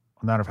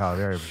 Not enough Halle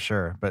Berry for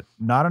sure, but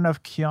not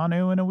enough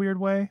Keanu in a weird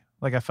way.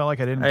 Like I felt like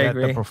I didn't I get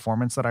agree. the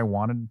performance that I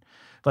wanted.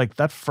 Like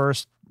that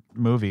first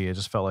movie, it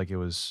just felt like it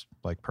was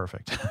like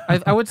perfect.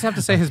 I would have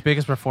to say his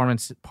biggest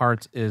performance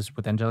part is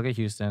with Angelica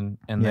Houston,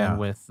 and Yeah. then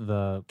with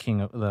the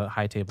king of the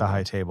high table. The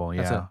high table,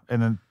 That's yeah.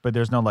 And then, but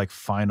there's no like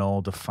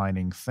final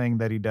defining thing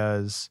that he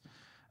does.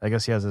 I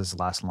guess he has his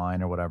last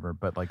line or whatever,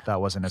 but like that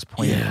wasn't as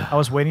poignant. I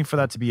was waiting for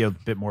that to be a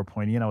bit more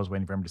poignant. I was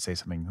waiting for him to say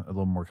something a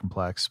little more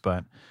complex,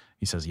 but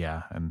he says,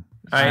 yeah. And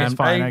it's I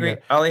fine. agree.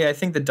 get- Ali, I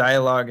think the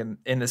dialogue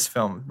in this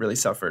film really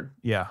suffered.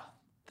 yeah.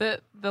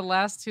 The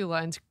last two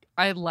lines,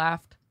 I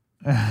laughed.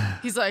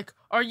 He's like,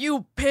 "Are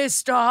you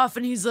pissed off?"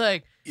 And he's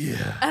like,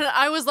 "Yeah." And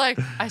I was like,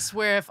 I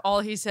swear, if all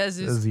he says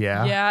is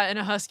yeah. in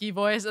a husky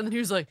voice, and then he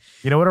was like,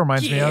 You know what it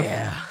reminds me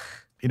 "Yeah." of?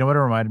 You know what it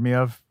reminded me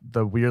of?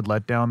 The weird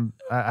letdown.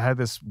 I had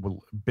this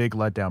big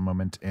letdown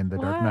moment in The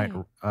Dark Knight.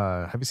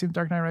 Have you seen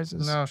Dark Knight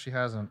Rises? No, she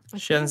hasn't.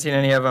 She hasn't seen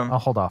any of them. I'll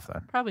hold off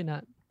then. Probably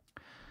not.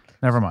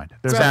 Never mind.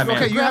 There's Grab- a,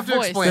 Batman. Okay, you have to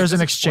Voice. explain. there's an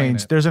Just explain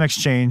exchange. it. There's an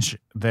exchange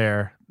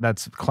there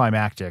that's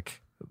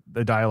climactic.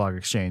 The dialogue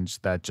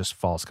exchange that just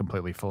falls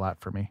completely flat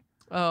for me.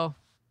 Oh,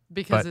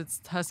 because But-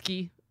 it's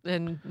husky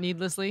and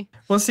needlessly.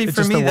 Well, see, It's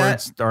for just me, the that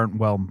words aren't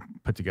well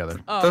put together.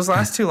 Oh, those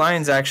last two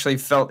lines actually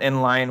felt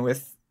in line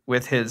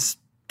with his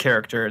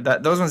character.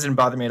 That those ones didn't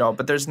bother me at all.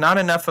 But there's not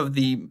enough of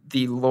the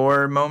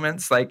lore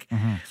moments. Like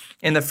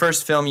in the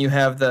first film, you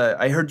have the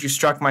 "I heard you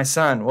struck my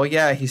son." Well,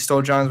 yeah, he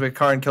stole John Wick's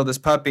car and killed his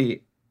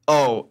puppy.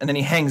 Oh, and then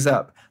he hangs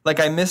up. Like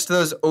I missed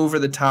those over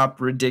the top,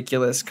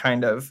 ridiculous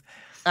kind of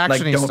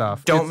like Actiony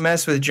stuff. Don't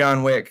mess with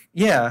John Wick.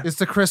 Yeah, It's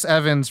the Chris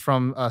Evans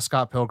from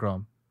Scott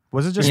Pilgrim.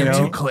 Was it just You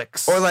know,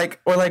 clicks. or like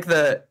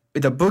the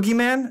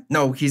boogeyman.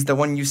 No, he's the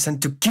one you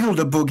sent to kill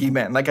the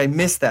boogeyman. Like I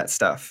missed that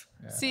stuff.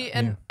 see,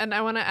 and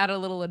I want to add a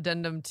little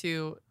addendum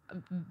to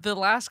the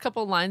last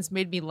couple lines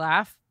made me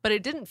laugh, but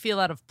it didn't feel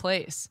out of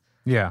place.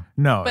 Yeah.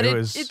 no? But It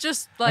was. it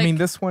just like I mean,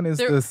 this one is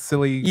there- the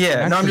silly.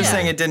 Yeah, no, I'm just Yeah.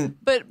 saying it didn't.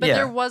 But yeah.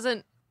 there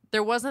wasn't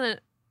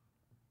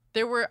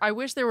I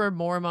wish there were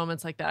more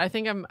moments like that. I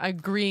think I'm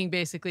agreeing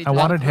basically. I to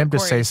wanted what him to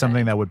Corey say is something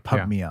saying. that would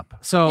pump Yeah. me up.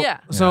 So Yeah.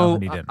 so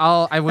and he didn't.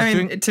 I was I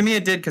mean, doing. to me,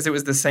 it did because it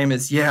was the same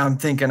as I'm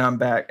thinking I'm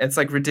back. It's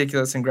like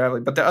ridiculous and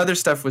gravelly, but the other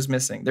stuff was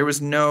missing. There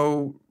was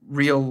no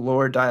real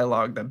lore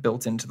dialogue that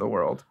built into the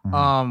world.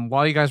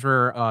 While you guys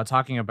were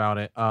talking about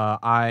it,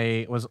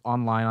 I was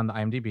online on the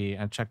IMDb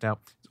and checked out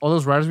all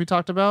those writers we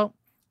talked about.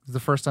 It's the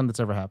first time that's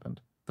ever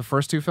happened. The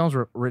first two films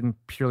were written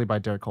purely by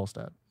Derek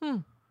Kolstad.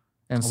 And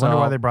I so wonder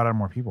why they brought on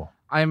more people.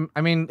 I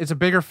mean, it's a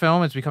bigger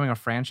film. It's becoming a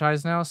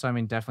franchise now. So, I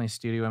mean, definitely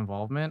studio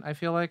involvement, I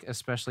feel like,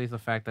 especially the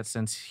fact that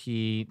since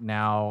he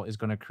now is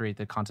going to create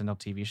the Continental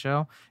TV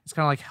show, it's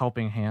kind of like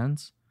helping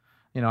hands.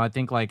 You know, I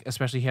think, like,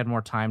 especially he had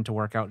more time to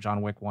work out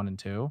John Wick 1 and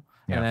 2.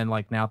 Yeah. And then,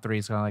 like, now 3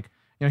 is kind of like,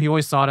 you know, he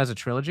always saw it as a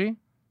trilogy,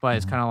 but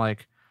it's kind of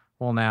like,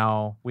 well,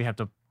 now we have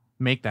to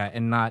make that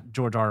and not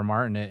George R. R.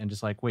 Martin it and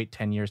just, like, wait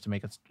 10 years to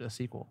make a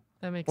sequel.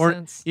 That makes Or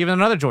sense. even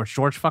another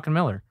George fucking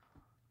Miller.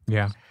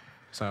 Yeah.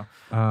 So,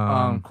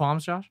 Um,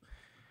 qualms, Josh?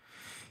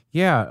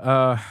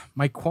 Yeah,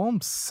 my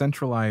qualms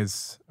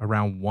centralize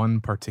around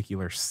one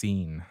particular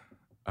scene,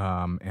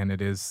 and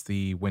it is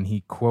when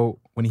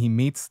he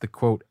meets the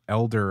quote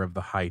elder of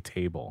the high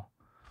table.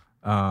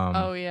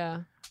 Oh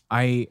yeah.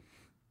 I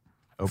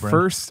Oberyn?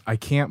 first I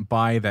can't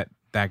buy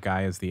that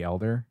guy is the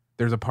elder.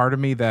 There's a part of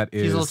me that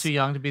is He's a little too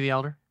young to be the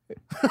elder.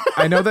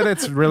 I know that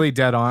it's really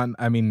dead on.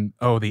 I mean,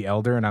 the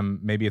elder,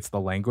 and maybe it's the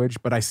language,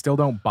 but I still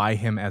don't buy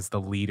him as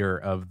the leader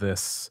of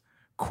this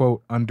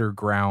quote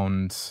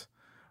underground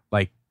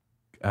like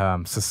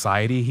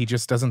society. He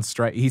just doesn't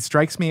strike. He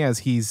strikes me as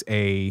he's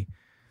a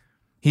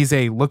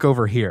look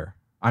over here.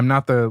 I'm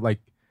not the like.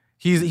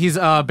 He's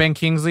Ben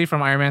Kingsley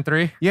from Iron Man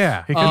 3.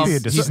 Yeah, He could be a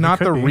he's not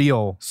he could the be.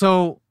 real.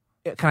 So,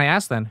 can I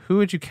ask then, who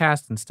would you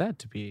cast instead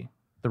to be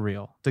the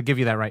real, to give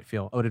you that right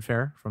feel? Oded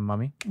Fair from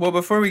Mummy? Well,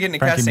 before we get into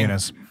Frankie casting,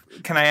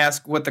 Muniz. can I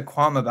ask what the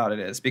qualm about it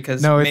is?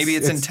 Because No, maybe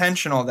it's it's-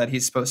 intentional that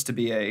he's supposed to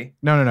be a.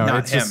 No. Not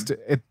It's him. just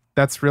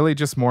that's really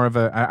just more of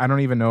a. I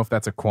don't even know if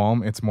that's a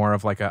qualm. It's more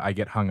of like I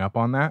get hung up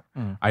on that.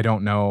 I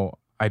don't know.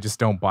 I just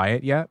don't buy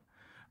it yet.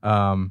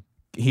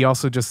 He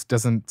also just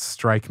doesn't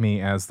strike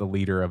me as the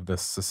leader of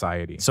this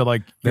society. So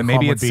like, Then your maybe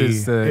qualm would it's be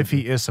his, if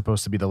he is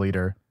supposed to be the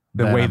leader.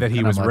 the then way I'm- that he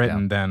then I'm was let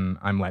written, down. then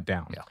I'm let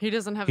down. Yeah. He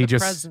doesn't have He the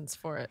just- presence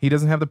for it. He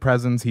doesn't have the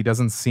presence. He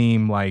doesn't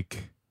seem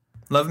like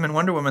Love him in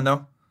Wonder Woman,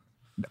 though.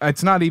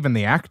 it's not even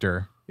the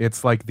actor.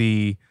 It's like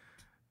the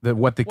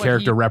what the What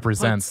character he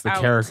represents. puts The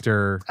out.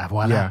 character. Ah,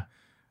 voila.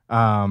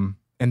 Yeah.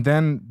 And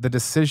then the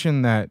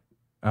decision that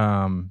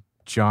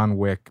John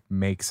Wick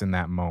makes in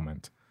that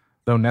moment,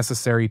 though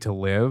necessary to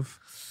live,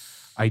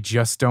 I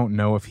just don't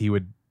know if he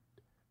would.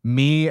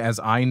 Me, as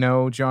I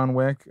know John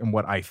Wick and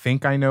what I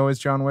think I know as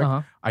John Wick,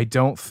 Uh-huh. I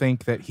don't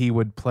think that he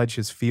would pledge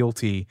his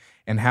fealty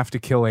and have to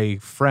kill a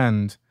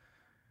friend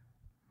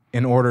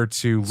in order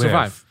to live,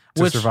 Survive.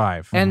 to Which-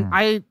 survive. And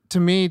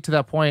to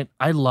that point,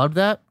 I loved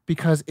that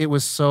because it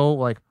was so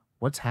like,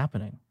 what's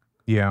happening?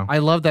 Yeah. I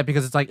love that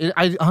because it's like,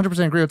 I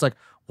 100% agree. It's like,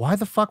 why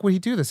the fuck would he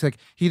do this? Like,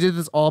 he did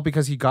this all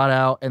because he got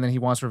out and then he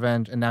wants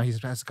revenge and now he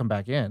has to come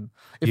back in.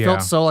 It Yeah.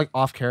 felt so like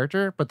off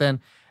character, but then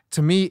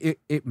to me,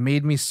 it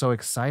made me so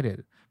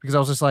excited because I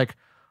was just like,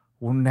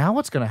 well, now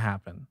what's going to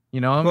happen?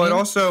 You know what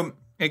Well, I mean?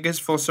 it gets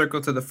full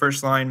circle to the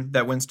first line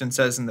that Winston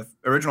says in the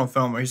original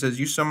film, where he says,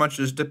 "You so much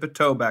as dip a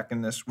toe back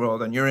in this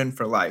world, and you're in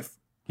for life."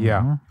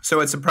 Yeah. So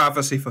it's a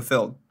prophecy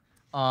fulfilled.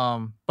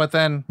 But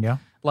then, Yeah.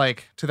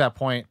 like, to that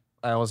point,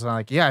 I was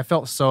like, yeah, I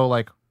felt so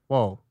like,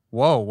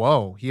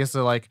 whoa. He has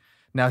to like,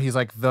 now he's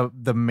like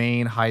the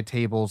main high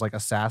tables like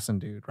assassin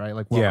dude, right?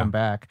 Like, welcome Yeah.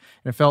 back.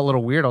 And it felt a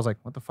little weird. I was like,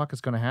 what the fuck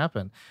is going to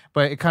happen?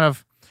 But it kind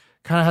of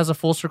has a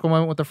full circle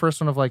moment with the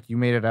first one of like, you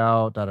made it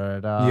out, da da da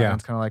da. Yeah. And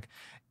it's kind of like,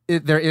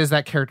 there is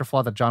that character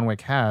flaw that John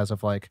Wick has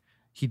of like,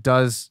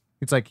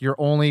 it's like you're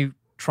only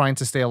trying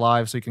to stay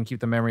alive so you can keep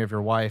the memory of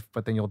your wife,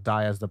 but then you'll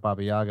die as the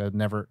Baba Yaga,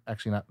 never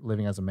actually not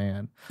living as a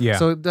man. Yeah.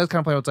 So it does kind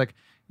of play out. It's like,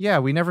 yeah,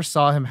 we never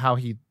saw him how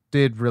he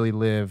did really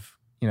live,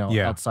 you know,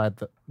 Yeah. outside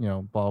the, you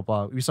know, blah,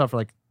 blah, blah. We saw it for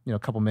like, you know, a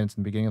couple minutes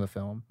in the beginning of the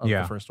film of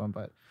Yeah. the first one,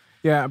 but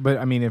Yeah, but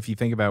I mean, if you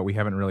think about it, we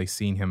haven't really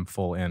seen him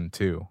full in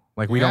too.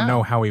 Like, we Yeah. don't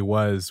know how he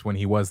was when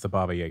he was the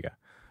Baba Yaga.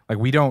 Like,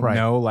 we don't Right.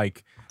 know.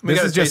 Like, We this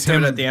got a is just taste of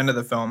him it at the end of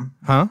the film.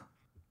 Huh?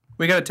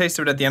 We got a taste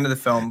of it at the end of the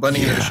film,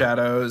 blending into the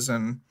shadows,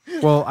 and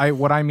Well,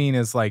 what I mean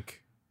is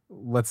like,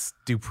 let's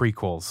do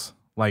prequels.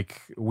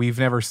 Like, we've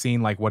never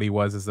seen like what he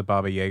was as the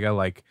Baba Yaga.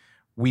 Like,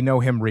 we know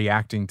him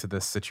reacting to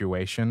this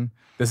situation.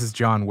 This is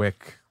John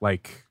Wick,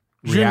 like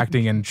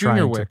reacting and Junior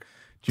trying Wick. to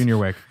Junior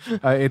Wick.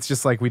 It's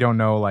just like we don't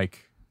know.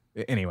 Like,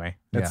 anyway,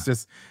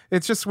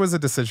 it just was a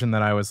decision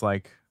that I was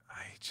like,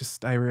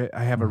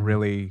 I have a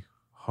really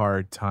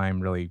hard time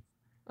really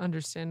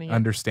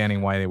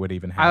understanding why it would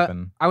even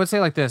happen. I would say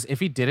like this: if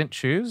he didn't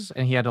choose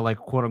and he had to like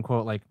quote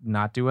unquote like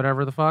not do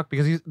whatever the fuck,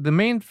 because the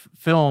main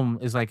film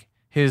is like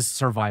his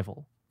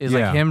survival, is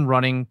Yeah. like him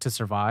running to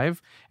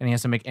survive, and he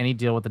has to make any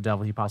deal with the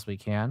devil he possibly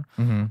can.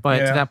 Mhm. But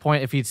to Yeah. that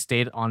point, if he'd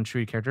stayed on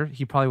true to character,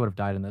 he probably would have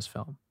died in this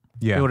film.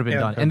 Yeah, It would have been Yeah.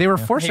 done, and they were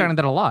foreshadowing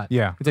that a lot.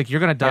 yeah, It's like you're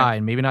gonna die,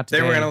 and maybe not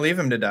today. they were going to leave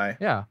him to die.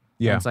 Yeah,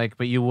 yeah. And it's like,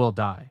 but you will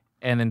die,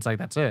 and then it's like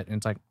that's it, and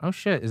it's like, oh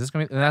shit, is this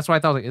gonna be? And that's why I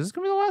thought like, is this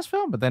gonna be the last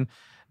film? But then,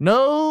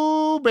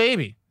 no,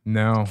 baby.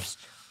 No,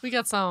 We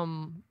got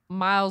some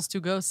miles to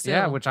go still.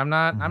 Yeah, which I'm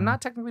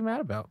not technically mad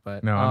about,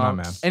 but No, I'm not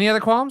mad. Any other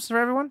qualms for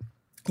everyone?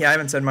 Yeah, I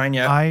haven't said mine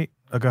yet.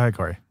 Go ahead,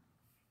 Corey.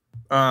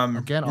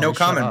 Again, no Ollie, shut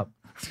comment. up.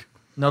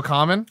 No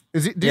comment.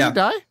 Did Yeah. he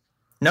die?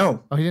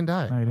 No, Oh, he didn't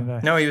die. No, you didn't die.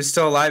 no, he was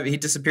still alive. He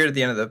disappeared at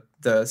the end of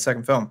the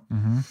second film.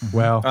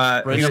 well,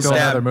 Bring He him was still back.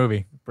 stabbed. another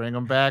movie. Bring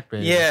him back,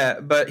 baby. Yeah,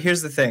 but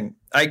here's the thing.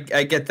 I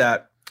get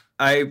that.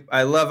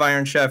 I love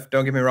Iron Chef.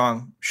 Don't get me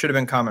wrong. Should have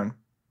been common.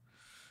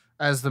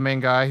 As the main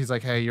guy, he's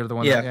like, "Hey, you're the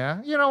one." Yeah. That,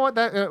 yeah. You know what?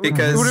 That it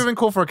Because- would have been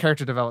cool for a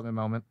character development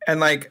moment. And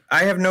like, I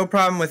have no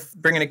problem with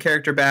bringing a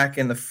character back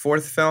in the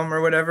fourth film or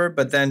whatever.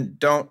 But then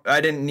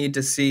I didn't need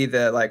to see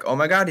the like, oh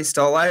my god, he's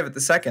still alive at the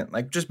second.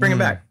 Like, just bring him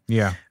back.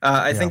 Yeah,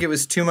 I think it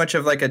was too much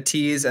of like a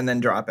tease and then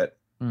drop it.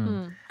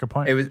 Good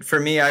point. It was for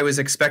me. I was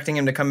expecting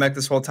him to come back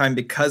this whole time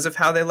because of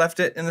how they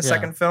left it in the Yeah.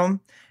 second film.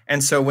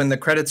 And so when the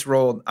credits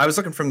rolled, I was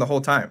looking for him the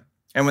whole time.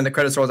 And when the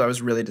credits rolled, I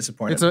was really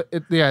disappointed.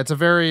 It's a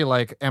very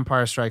like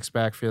Empire Strikes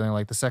Back feeling.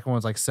 Like the second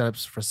one's like set up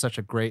for such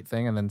a great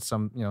thing, and then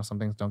some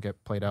things don't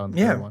get played out in the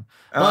Yeah. third one.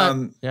 But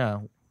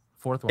Um,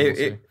 fourth one. We'll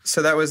see.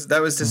 So that was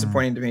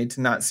disappointing to me to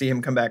not see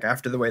him come back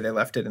after the way they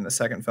left it in the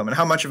second film, and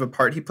how much of a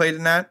part he played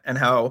in that, and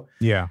how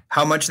yeah,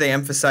 much they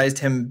emphasized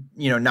him,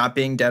 not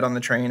being dead on the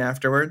train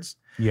afterwards.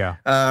 yeah.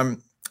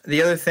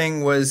 The other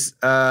thing was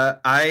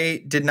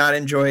I did not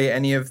enjoy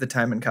any of the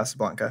time in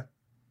Casablanca.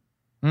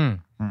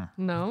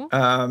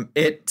 No.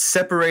 It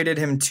separated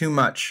him too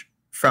much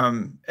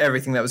from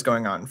everything that was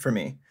going on for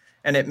me,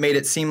 and it made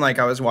it seem like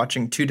I was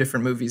watching two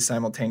different movies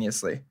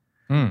simultaneously.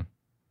 Mm.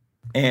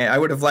 And I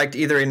would have liked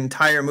either an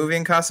entire movie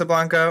in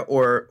Casablanca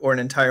or an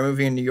entire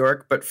movie in New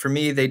York. But for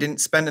me, they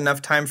didn't spend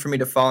enough time for me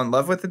to fall in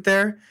love with it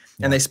there.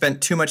 And they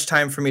spent too much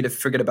time for me to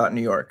forget about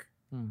New York.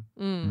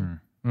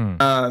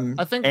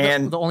 I think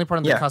and the only part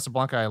of the yeah.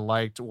 Casablanca I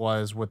liked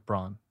was with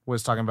Braun.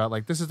 Was talking about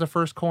like, this is the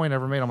first coin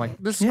ever made. I'm like,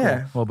 this is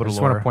Yeah. cool. A little I bit of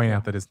just want lore. to point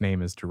out that his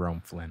name is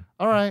Jerome Flynn,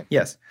 All right.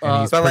 Yes.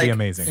 and he's but pretty like,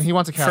 amazing. And he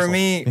wants a castle. For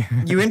me,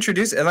 you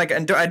introduced it,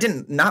 and I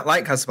didn't not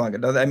like Casablanca.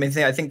 No, I mean,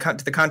 I think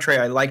to the contrary,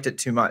 I liked it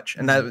too much,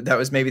 and that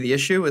was maybe the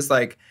issue. Was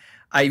like,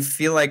 I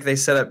feel like they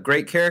set up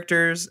great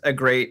characters, a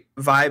great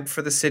vibe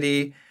for the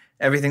city,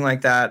 everything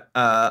like that.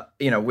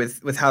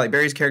 With Halle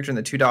Berry's character and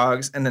the two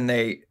dogs, and then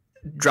they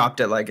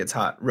dropped it like it's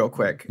hot real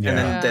quick,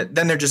 and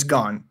then they're just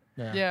gone.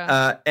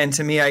 Yeah. And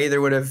to me, I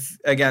either would have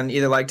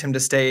either liked him to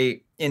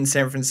stay in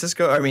San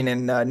Francisco,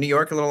 in New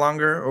York a little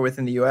longer, or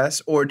within the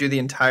U.S., or do the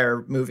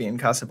entire movie in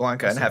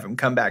Casablanca and have him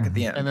come back at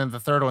the end. And then the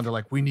third one, they're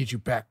like, we need you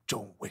back,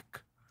 John Wick.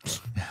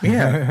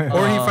 Yeah.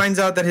 Or he finds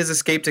out that his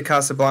escape to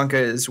Casablanca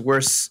is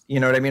worse, you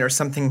know what I mean? Or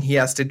something he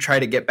has to try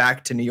to get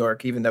back to New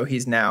York, even though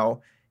he's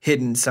now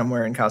hidden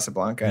somewhere in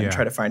Casablanca and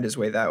try to find his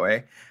way that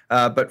way.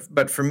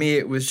 But for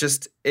me,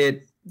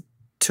 it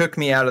took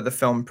me out of the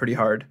film pretty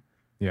hard.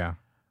 yeah.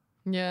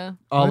 Yeah.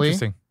 Ollie,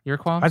 Interesting. your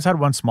qualm? I just had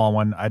one small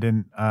one. I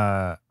didn't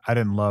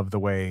love the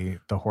way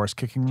the horse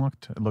kicking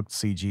looked. It looked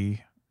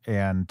CG,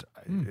 and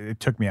it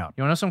took me out.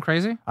 You want to know something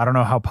crazy? I don't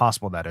know how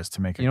possible that is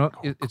to make You know a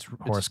what? It's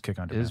horse kick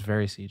on It is demand.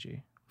 very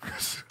CG.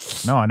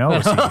 No, I know. It,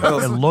 was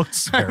CG. It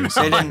looked very They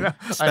CG.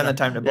 didn't spend the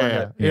time to blend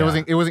it.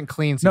 Yeah. It wasn't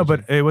clean. No, CG.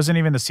 but it wasn't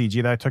even the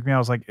CG that took me. I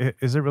was like,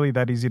 is it really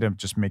that easy to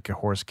just make a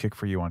horse kick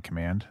for you on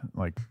command?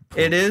 Like,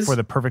 It is, for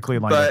the perfectly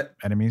lined up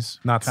but enemies.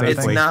 Not kind of It's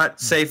safely. thing? not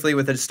safely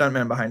with a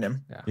stuntman behind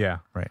him. Yeah.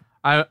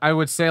 I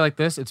would say like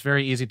this, it's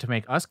very easy to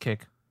make us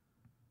kick,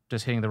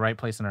 just hitting the right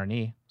place in our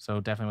knee. So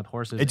definitely with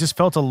horses. It just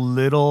felt a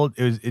little.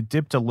 It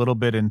dipped a little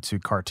bit into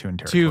cartoon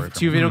territory. for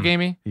too me. video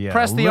gamey. Yeah,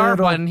 Press a the R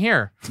little- button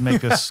here. to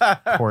make this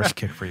horse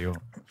kick for you.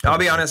 I'll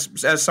be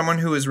honest, as someone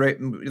who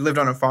lived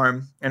on a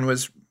farm and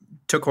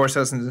took horse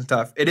lessons and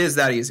stuff, it is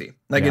that easy.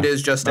 Like it Yeah.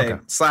 is just Okay.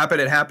 a slap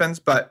it happens,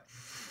 but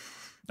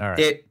All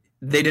right.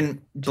 they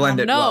didn't blend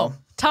it no. well.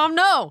 Tom,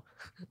 no.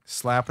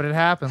 slap it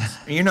happens.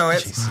 You know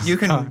it. You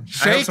can. I hope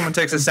Shake someone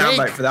takes a and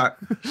soundbite bake. for that.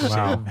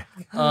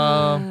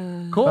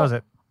 Wow. Cool. That was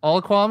it. All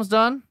qualms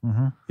done.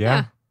 Mm-hmm.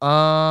 Yeah.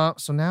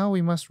 So now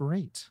we must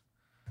rate.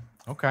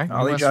 Okay. We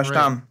Ollie, must Josh, rate.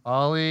 Tom.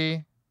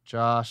 Ollie,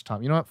 Josh,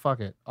 Tom. You know what? Fuck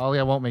it. Ollie,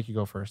 I won't make you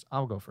go first.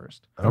 I'll go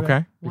first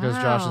Okay. because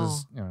Josh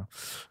is,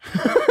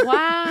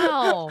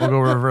 Wow. We'll go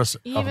reverse.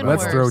 Even alphabetical.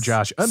 Let's throw worse.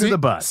 Josh under see, the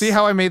bus. See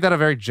how I made that a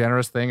very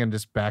generous thing and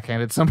just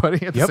backhanded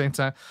somebody at the Yep. same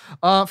time.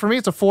 For me,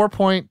 it's a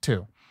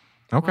 4.2.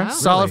 Okay. Wow.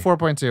 Solid Really?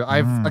 4.2.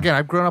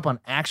 I've grown up on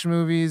action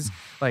movies,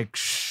 like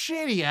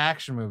shitty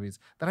action movies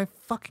that I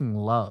fucking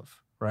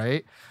love,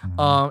 right?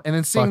 And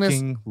then seeing this,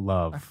 Fucking I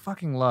love.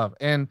 fucking love,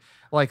 and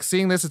like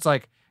seeing this, it's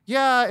like,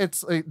 yeah,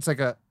 it's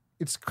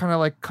kind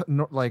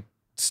of like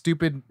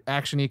stupid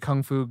actiony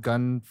kung fu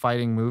gun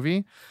fighting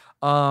movie,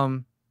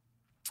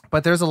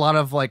 but there's a lot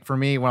of like, for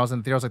me when I was in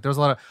the theater, I was like, there's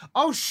a lot of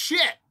oh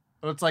shit,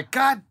 but it's like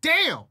god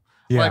damn.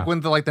 Yeah. Like when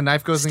the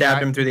knife goes Stabbed in the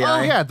eye. him through the oh,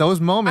 eye. yeah,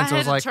 those I moments I had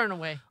was to like, turn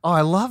away. oh,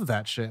 I love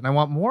that shit, and I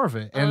want more of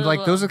it. And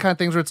like those are the kind of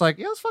things where it's like,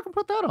 yeah, let's fucking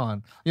put that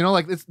on. You know,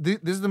 like this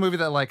is the movie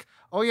that like,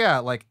 oh yeah,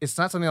 like it's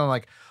not something that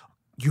like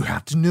you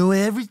have to know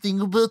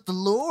everything about the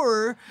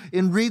lore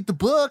and read the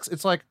books.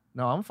 It's like,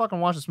 no, I'm gonna fucking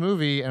watch this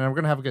movie and we're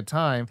gonna have a good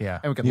time. Yeah.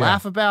 And we can Yeah.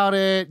 laugh about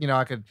it. You know,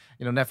 I could,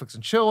 Netflix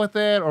and chill with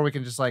it, or we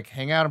can just like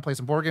hang out and play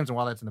some board games, and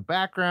while that's in the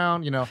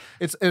background,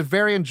 it's a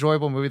very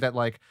enjoyable movie that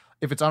like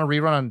if it's on a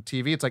rerun on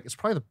TV, it's like it's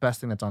probably the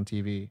best thing that's on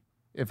TV.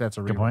 If that's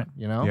a rerun, Good point.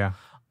 Yeah.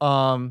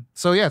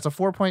 So yeah, it's a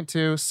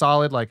 4.2,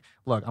 solid. Like,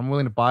 look, I'm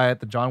willing to buy it.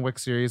 The John Wick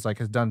series like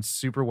has done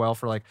super well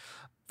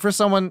for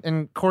someone,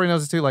 and Corey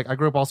knows this too. Like, I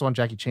grew up also on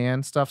Jackie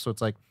Chan stuff, so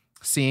it's like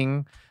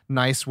seeing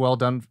nice, well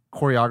done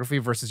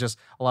choreography versus just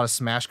a lot of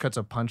smash cuts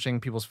of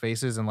punching people's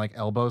faces and like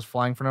elbows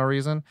flying for no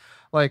reason.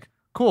 Like,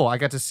 cool. I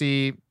got to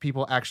see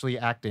people actually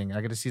acting.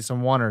 I got to see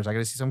some one-ers. I got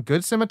to see some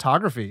good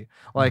cinematography,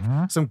 like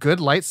some good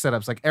light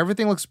setups. Like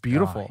everything looks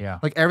beautiful. yeah.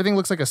 Like everything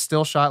looks like a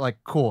still shot. Like,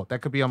 cool.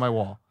 That could be on my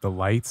wall. The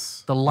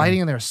lights. The lighting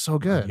in there is so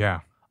good.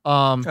 Yeah.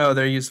 Oh,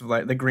 their use of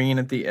light, the green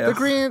at the The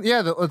green,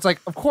 yeah, it's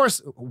like, of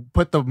course,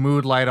 put the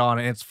mood light on,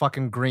 and it's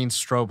fucking green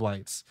strobe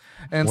lights,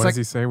 and it's What like does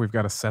he say? We've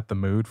got to set the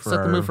mood for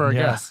set the mood for our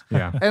yeah. guests,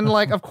 Yeah. and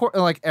like, of course,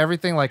 like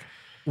everything, like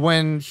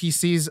when he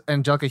sees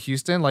Angelica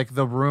Houston, like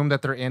the room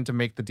that they're in to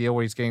make the deal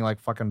where he's getting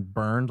like fucking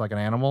burned like an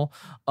animal,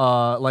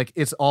 like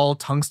it's all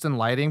tungsten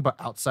lighting, but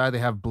outside they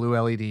have blue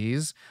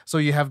LEDs, so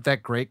you have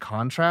that great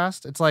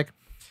contrast. It's like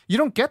you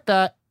don't get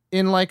that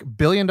in like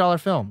billion-dollar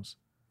films.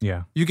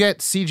 Yeah. You get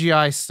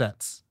CGI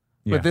sets.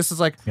 Yeah. But this is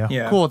like,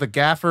 Yeah. cool. The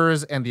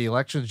gaffers and the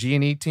electric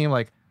G&E team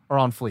like are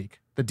on fleek.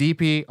 The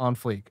DP on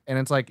fleek. And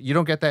it's like, you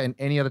don't get that in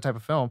any other type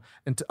of film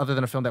other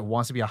than a film that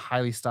wants to be a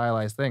highly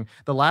stylized thing.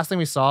 The last thing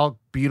we saw,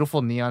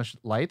 beautiful neon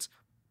lights,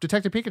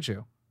 Detective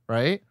Pikachu,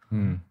 right?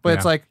 But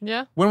it's like,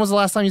 Yeah. when was the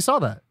last time you saw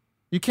that?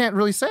 You can't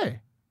really say.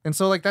 And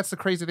so like, that's the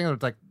crazy thing.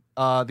 It's like,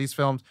 these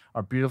films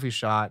are beautifully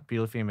shot,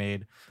 beautifully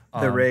made.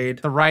 The Raid.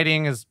 The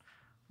writing is,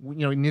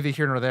 neither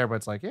here nor there, but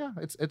it's like, yeah,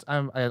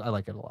 I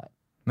like it a lot.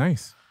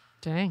 Nice.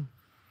 Dang.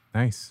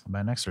 Nice. Am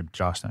I next or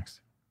Josh next?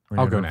 We're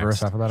I'll gonna go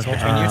reverse next. alphabetical.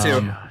 Between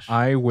you two.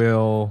 I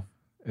will.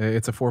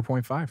 It's a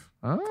 4.5.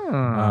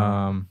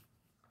 Oh.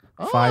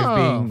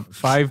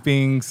 Five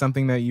being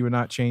something that you would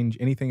not change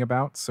anything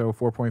about. So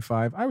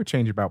 4.5. I would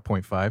change about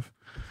 0.5.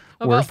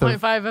 About worth of-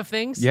 0.5 of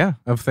things. Yeah,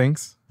 of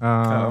things.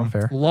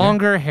 Fair.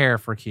 Longer hair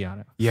for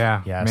Keanu.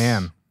 Yeah, Yes.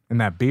 man. And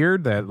that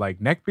beard, that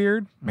like neck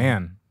beard,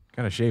 man,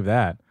 gotta shave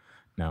that.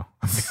 No,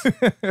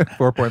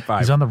 4.5.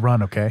 He's on the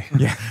run, okay?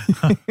 Yeah,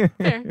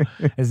 Fair.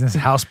 Is this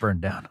house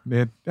burned down?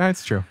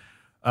 That's true.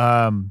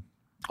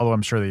 Although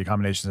I'm sure the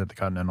accommodations at the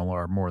Continental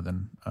are more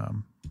than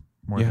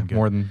good.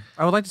 More than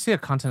I would like to see a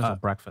continental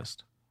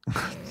breakfast.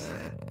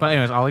 But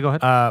anyways, Ollie, go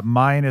ahead.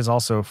 Mine is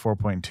also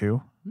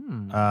 4.2.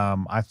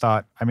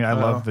 I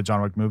love Oh. the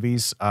John Wick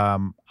movies. I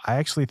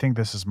actually think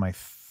this is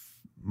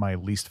my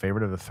least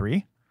favorite of the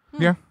three.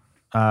 Yeah.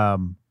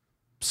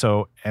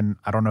 So, and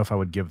I don't know if I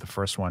would give the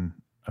first one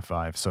a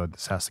 5. So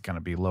this has to kind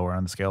of be lower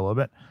on the scale a little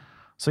bit.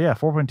 So yeah,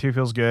 4.2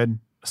 feels good.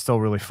 Still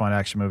really fun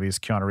action movies.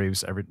 Keanu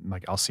Reeves,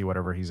 I'll see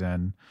whatever he's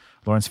in.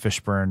 Lawrence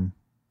Fishburne,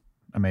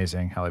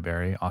 amazing. Halle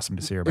Berry, awesome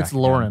to see her back. It's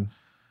again. Lauren.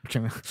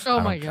 Oh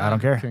I my don't- god. I don't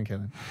care.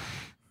 Kidding.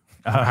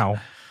 wow.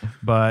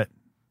 But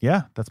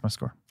yeah, that's my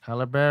score.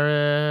 Halle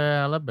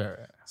Berry.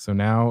 So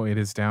now it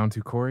is down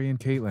to Corey and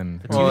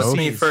Caitlin. Well, it's Both-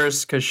 me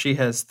first because she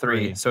has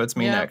 3, so it's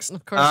me Yeah, next.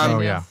 Of course. Oh, you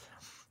do. yeah.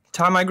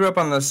 Tom, I grew up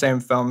on those same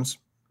films,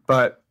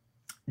 but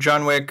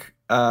John Wick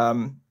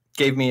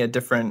gave me a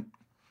different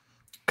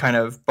kind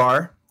of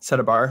set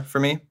a bar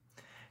for me.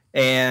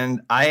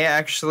 And I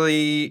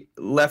actually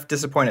left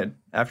disappointed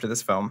after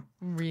this film.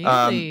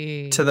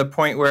 Really? To the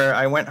point where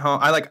I went home.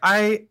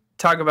 I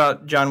talk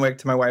about John Wick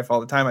to my wife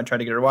all the time. I try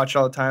to get her to watch it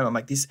all the time. I'm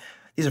like, these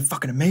are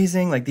fucking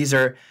amazing. Like these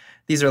are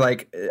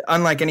like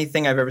unlike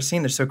anything I've ever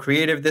seen. They're so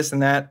creative, this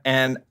and that.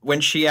 And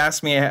when she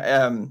asked me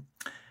when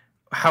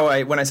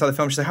I saw the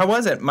film, she's like, how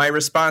was it? My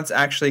response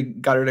actually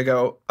got her to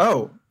go,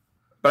 oh,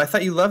 but I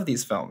thought you loved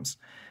these films.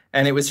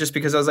 And it was just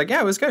because I was like,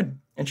 yeah, it was good.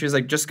 And she was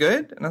like, just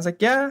good? And I was like,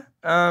 yeah.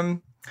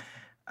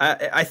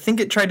 I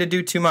think it tried to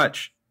do too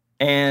much.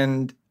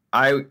 And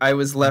I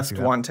was left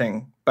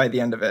wanting by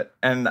the end of it.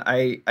 And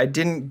I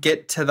didn't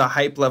get to the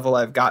hype level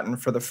I've gotten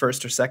for the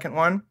first or second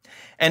one.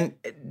 And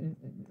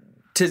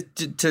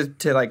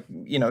to like,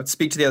 you know,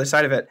 speak to the other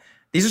side of it,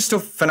 these are still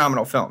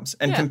phenomenal films.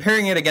 And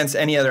comparing it against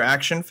any other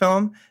action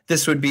film,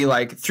 this would be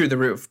like through the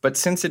roof. But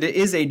since it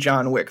is a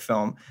John Wick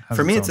film,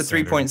 for me, it's a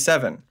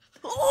 3.7.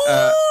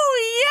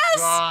 Oh,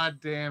 yes! God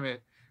damn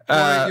it.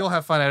 Corey, you'll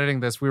have fun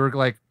editing this. We were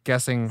like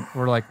guessing.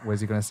 We're like, what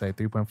is he going to say?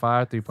 3.5,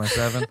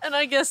 3.7? And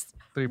I guessed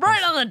 3.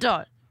 right on the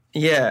dot.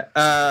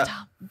 Yeah.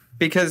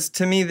 Because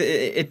to me,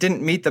 it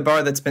didn't meet the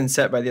bar that's been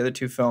set by the other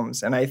 2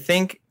 films. And I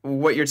think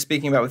what you're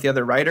speaking about with the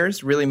other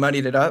writers really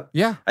muddied it up.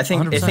 Yeah, I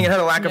think 100%. it had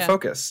a lack of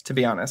focus, to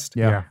be honest.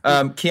 Yeah.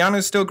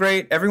 Keanu's still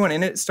great. Everyone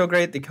in it is still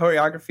great. The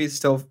choreography is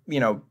still, you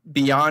know,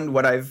 beyond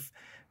what I've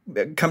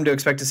come to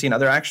expect to see in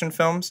other action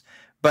films.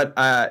 But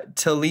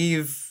to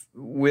leave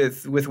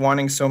with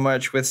wanting so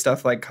much with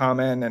stuff like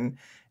Kamen and,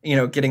 you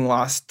know, getting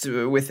lost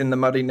within the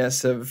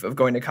muddiness of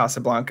going to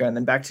Casablanca and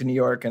then back to New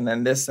York and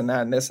then this and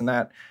that and this and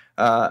that,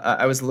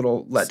 I was a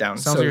little let down.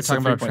 Sounds like you're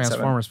talking about a 3.7.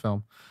 Transformers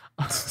film.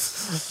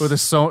 Where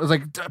there's it's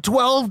like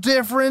 12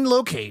 different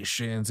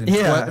locations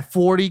in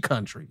 40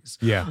 countries.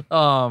 Yeah.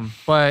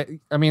 But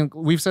I mean,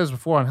 we've said this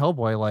before on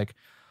Hellboy, like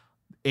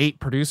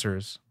 8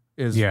 producers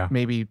is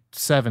maybe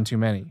 7 too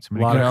many. A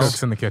lot of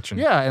cooks in the kitchen.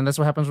 Yeah, and that's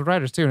what happens with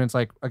writers too. And it's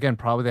like, again,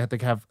 probably they have to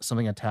have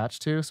something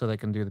attached to so they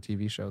can do the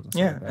TV shows. And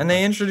stuff like that. And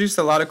they introduced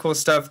a lot of cool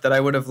stuff that I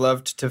would have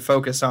loved to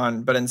focus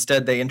on, but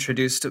instead they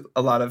introduced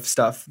a lot of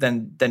stuff,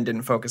 then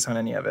didn't focus on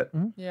any of it.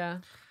 Yeah.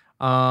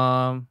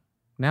 Now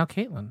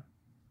Caitlin.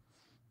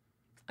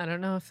 I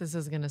don't know if this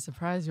is going to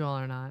surprise you all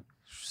or not,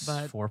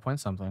 but 4 point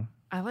something.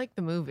 I like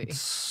the movie.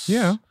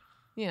 Yeah.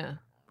 Yeah.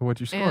 But what's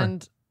your score?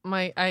 And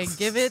I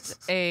give it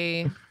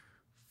a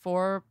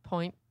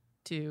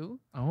 4.2.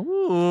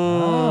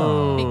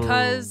 Oh.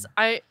 Because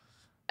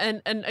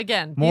and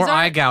again, More these are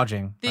eye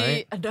gouging.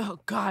 Right? no,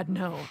 God,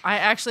 no. I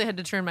actually had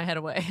to turn my head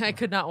away. I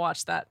could not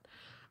watch that.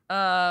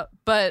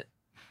 But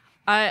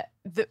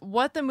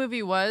what the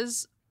movie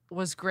was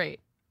great.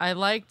 I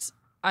liked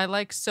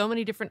so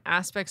many different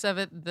aspects of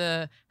it.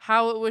 The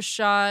how it was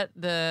shot,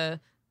 the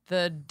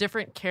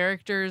different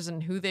characters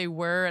and who they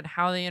were and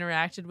how they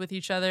interacted with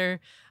each other.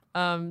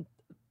 The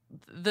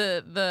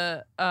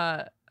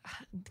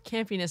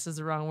campiness is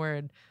the wrong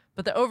word,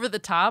 but the over the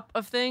top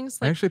of things.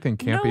 I Like, actually think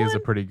campy is a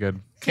pretty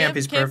good.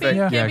 Campy's perfect.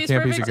 Yeah, Campy's campy's a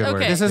perfect? good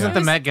word. Okay. This isn't Yeah.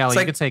 the Met Gala. It's You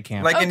like- could say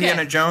camp. Like Okay.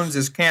 Indiana Jones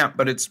is camp,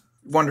 but it's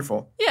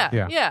wonderful.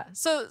 Yeah. Yeah.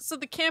 So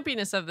the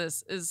campiness of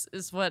this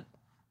is what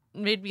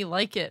made me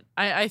like it.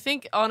 I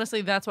think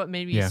honestly that's what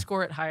made me Yeah.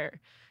 score it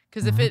higher.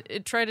 Because if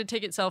it tried to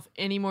take itself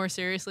any more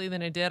seriously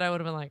than it did, I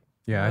would have been like,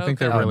 Yeah, I think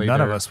they're Okay. really None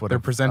of they're- us would They're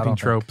have- I presenting don't think.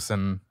 tropes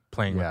and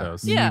playing with Yeah.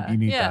 those. Yeah. You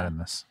need yeah. that in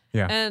this.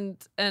 Yeah.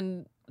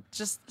 and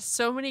just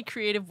so many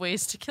creative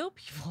ways to kill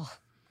people.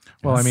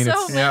 Well, I mean, so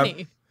it's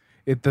many.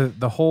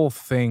 the whole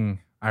thing.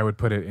 I would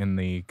put it in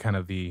the kind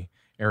of the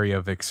area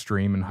of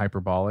extreme and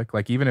hyperbolic.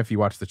 Like even if you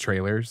watch the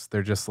trailers,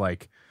 they're just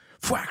like,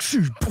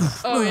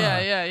 Oh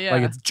yeah.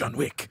 like it's John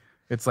Wick.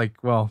 It's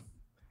like, well,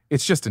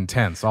 it's just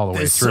intense all the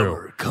way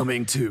through.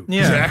 coming to.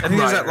 Yeah, I think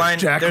there's that line.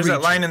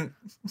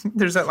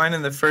 There's that line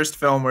in the first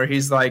film where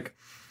he's like,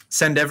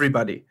 "Send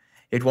everybody.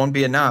 It won't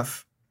be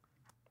enough."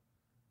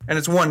 And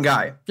it's one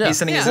guy. Yeah. He's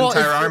sending his Yeah. Well,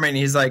 entire it's- army, and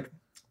he's like,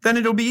 "Then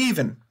it'll be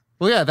even."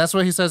 Well, yeah, that's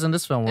what he says in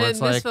this film. Where In it's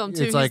this like, film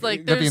too, it's he's like, like,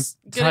 you got the there's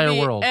entire gonna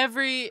be world.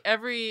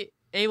 every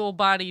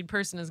able-bodied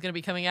person is gonna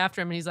be coming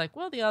after him, and he's like,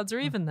 well, the odds are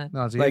even then.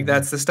 No, it's Like even.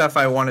 that's the stuff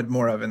I wanted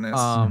more of in this.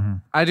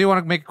 I do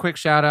want to make a quick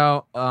shout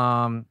out.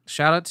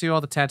 Shout out to all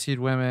the tattooed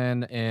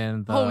women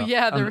in the Oh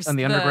yeah, there was on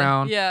the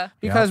underground. Yeah,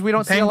 Because we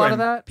don't see a lot of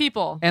Penguin. that.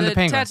 people And the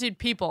penguin. tattooed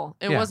people.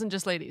 It Yeah. wasn't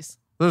just ladies.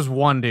 There's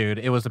one dude.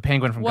 It was the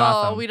penguin from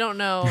Well, Gotham. we don't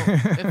know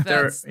if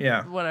that's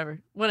yeah. whatever.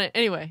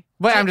 Anyway,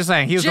 But I'm just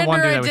saying he was the gender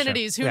one dude that was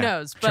identities. Who shown. Yeah.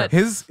 knows? But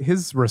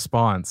His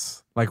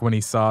response, like when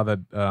he saw the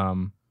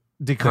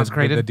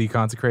Deconsecrated. the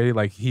deconsecrated,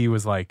 like he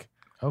was like,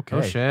 Okay.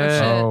 Oh shit.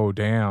 oh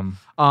damn.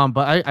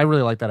 But I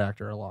really like that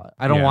actor a lot.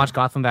 I don't Yeah. watch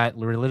Gotham that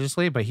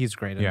religiously, but he's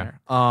great in Yeah. there.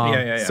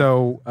 Yeah.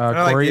 So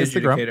I like Corey the is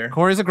the grump. adjudicator.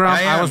 Corey's a grump.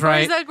 I I, am. was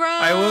right. Where's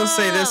that I will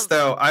say this grump?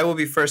 though, I will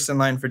be first in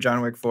line for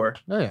John Wick 4.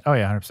 Oh yeah. Oh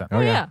yeah, 100%.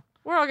 Oh yeah.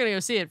 We're all gonna go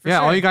see it. For Yeah,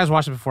 sure. all you guys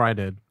watched it before I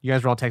did. You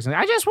guys were all texting.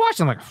 I just watched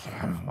it. I'm like, I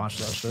haven't watched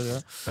that shit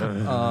yet.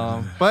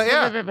 But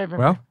yeah,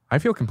 Well, I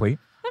feel complete.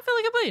 I feel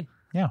like a bleed.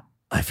 Yeah.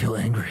 I feel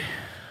angry.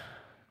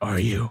 Are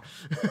you?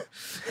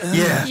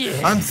 Yeah,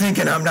 I'm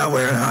thinking I'm not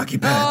wearing hockey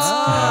pads.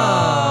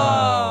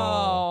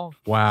 Oh.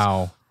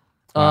 Wow.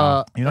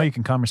 You know, you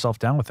can calm yourself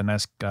down with a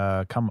nice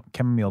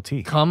chamomile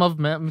tea. come of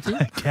tea.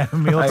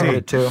 Chamomile I tea. hate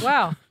it too.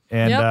 Wow.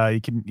 And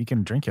Yep. you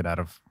can drink it out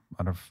of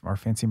our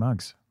fancy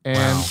mugs.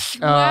 And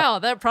Wow.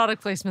 That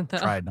product placement though.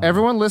 Tried.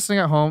 everyone listening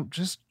at home,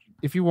 just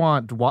if you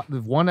want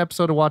one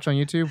episode to watch on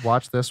YouTube,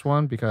 watch this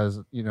one because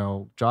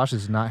Josh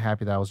is not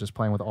happy that I was just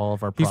playing with all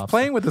of our props. He's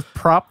playing with his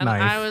prop And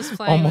knife. I was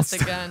playing almost.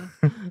 with the gun.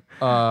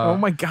 Oh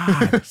my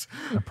god. A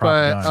prop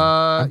But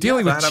gun. I'm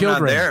dealing with Glad I'm not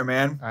children. there,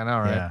 man. I know,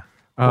 right? Yeah.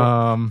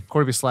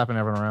 Corey would be slapping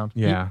everyone around.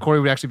 Yeah. Corey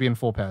would actually be in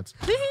full pads.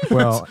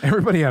 Well,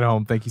 everybody at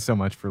home, thank you so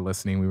much for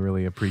listening. We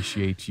really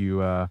appreciate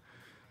you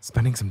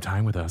spending some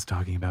time with us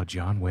talking about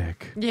John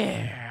Wick.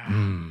 Yeah.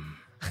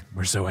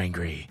 We're so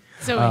angry.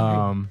 So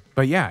angry.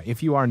 But yeah,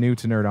 if you are new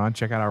to Nerd On,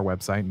 check out our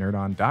website,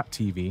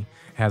 nerdon.tv.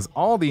 Has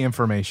all the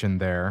information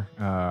there.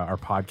 Our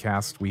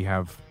podcast, we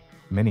have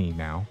many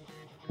now.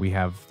 We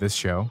have this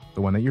show,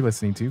 the one that you're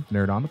listening to,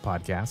 Nerd On the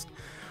Podcast.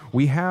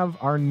 We have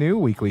our new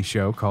weekly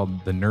show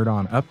called the Nerd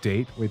On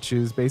Update, which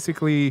is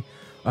basically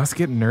us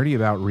getting nerdy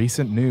about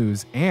recent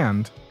news.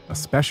 And a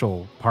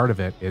special part of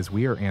it is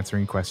we are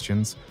answering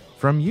questions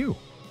from you.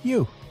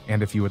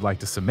 And if you would like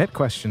to submit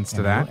questions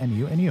to that, And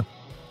you.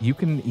 you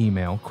can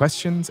email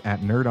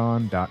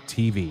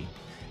questions@nerdon.tv.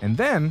 And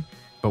then,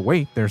 but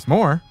wait, there's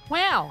more.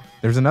 Wow.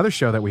 There's another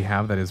show that we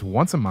have that is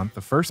once a month,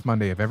 the first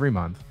Monday of every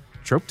month,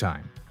 Trope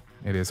Time.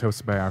 It is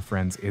hosted by our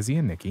friends Izzy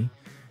and Nikki.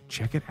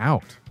 Check it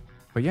out.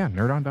 But yeah,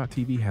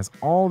 nerdon.tv has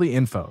all the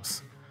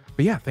infos.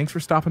 But yeah, thanks for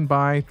stopping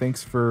by.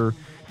 Thanks for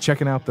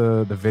checking out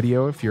the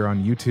video if you're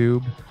on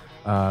YouTube.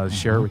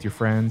 Share it with your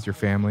friends, your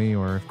family,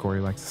 or if Corey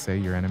likes to say,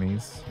 your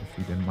enemies, if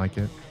you didn't like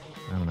it.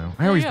 I don't know.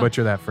 I always you go.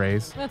 butcher that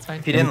phrase. That's fine.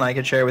 If you didn't like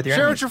it, share it with your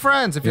Share enemies. with your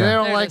friends. If Yeah. they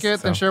don't There it like is.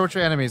 it, then So- share with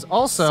your enemies.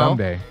 Also,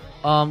 Someday.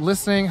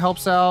 listening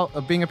helps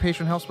out. Being a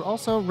patron helps, but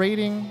also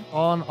rating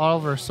on all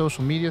of our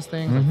social media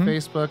things like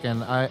Facebook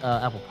and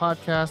Apple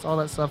Podcast, all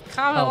that stuff.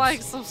 Comment, helps.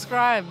 like,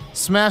 subscribe.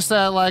 Smash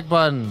that like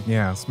button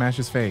Yeah, smash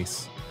his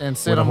face. and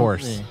sit With a on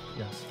horse. me.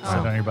 Yes. Sit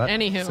on your butt.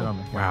 Anywho. Sit on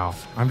me. Wow.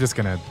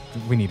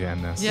 We need to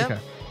end this. Yep. Okay.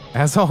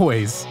 As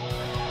always,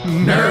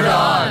 Nerd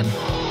on.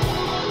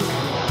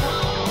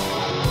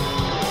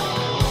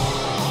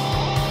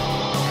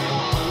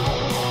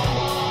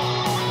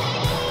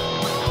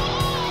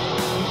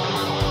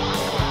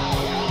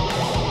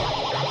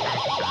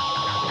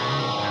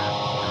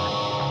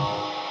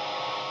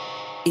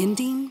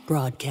 Ending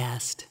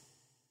broadcast.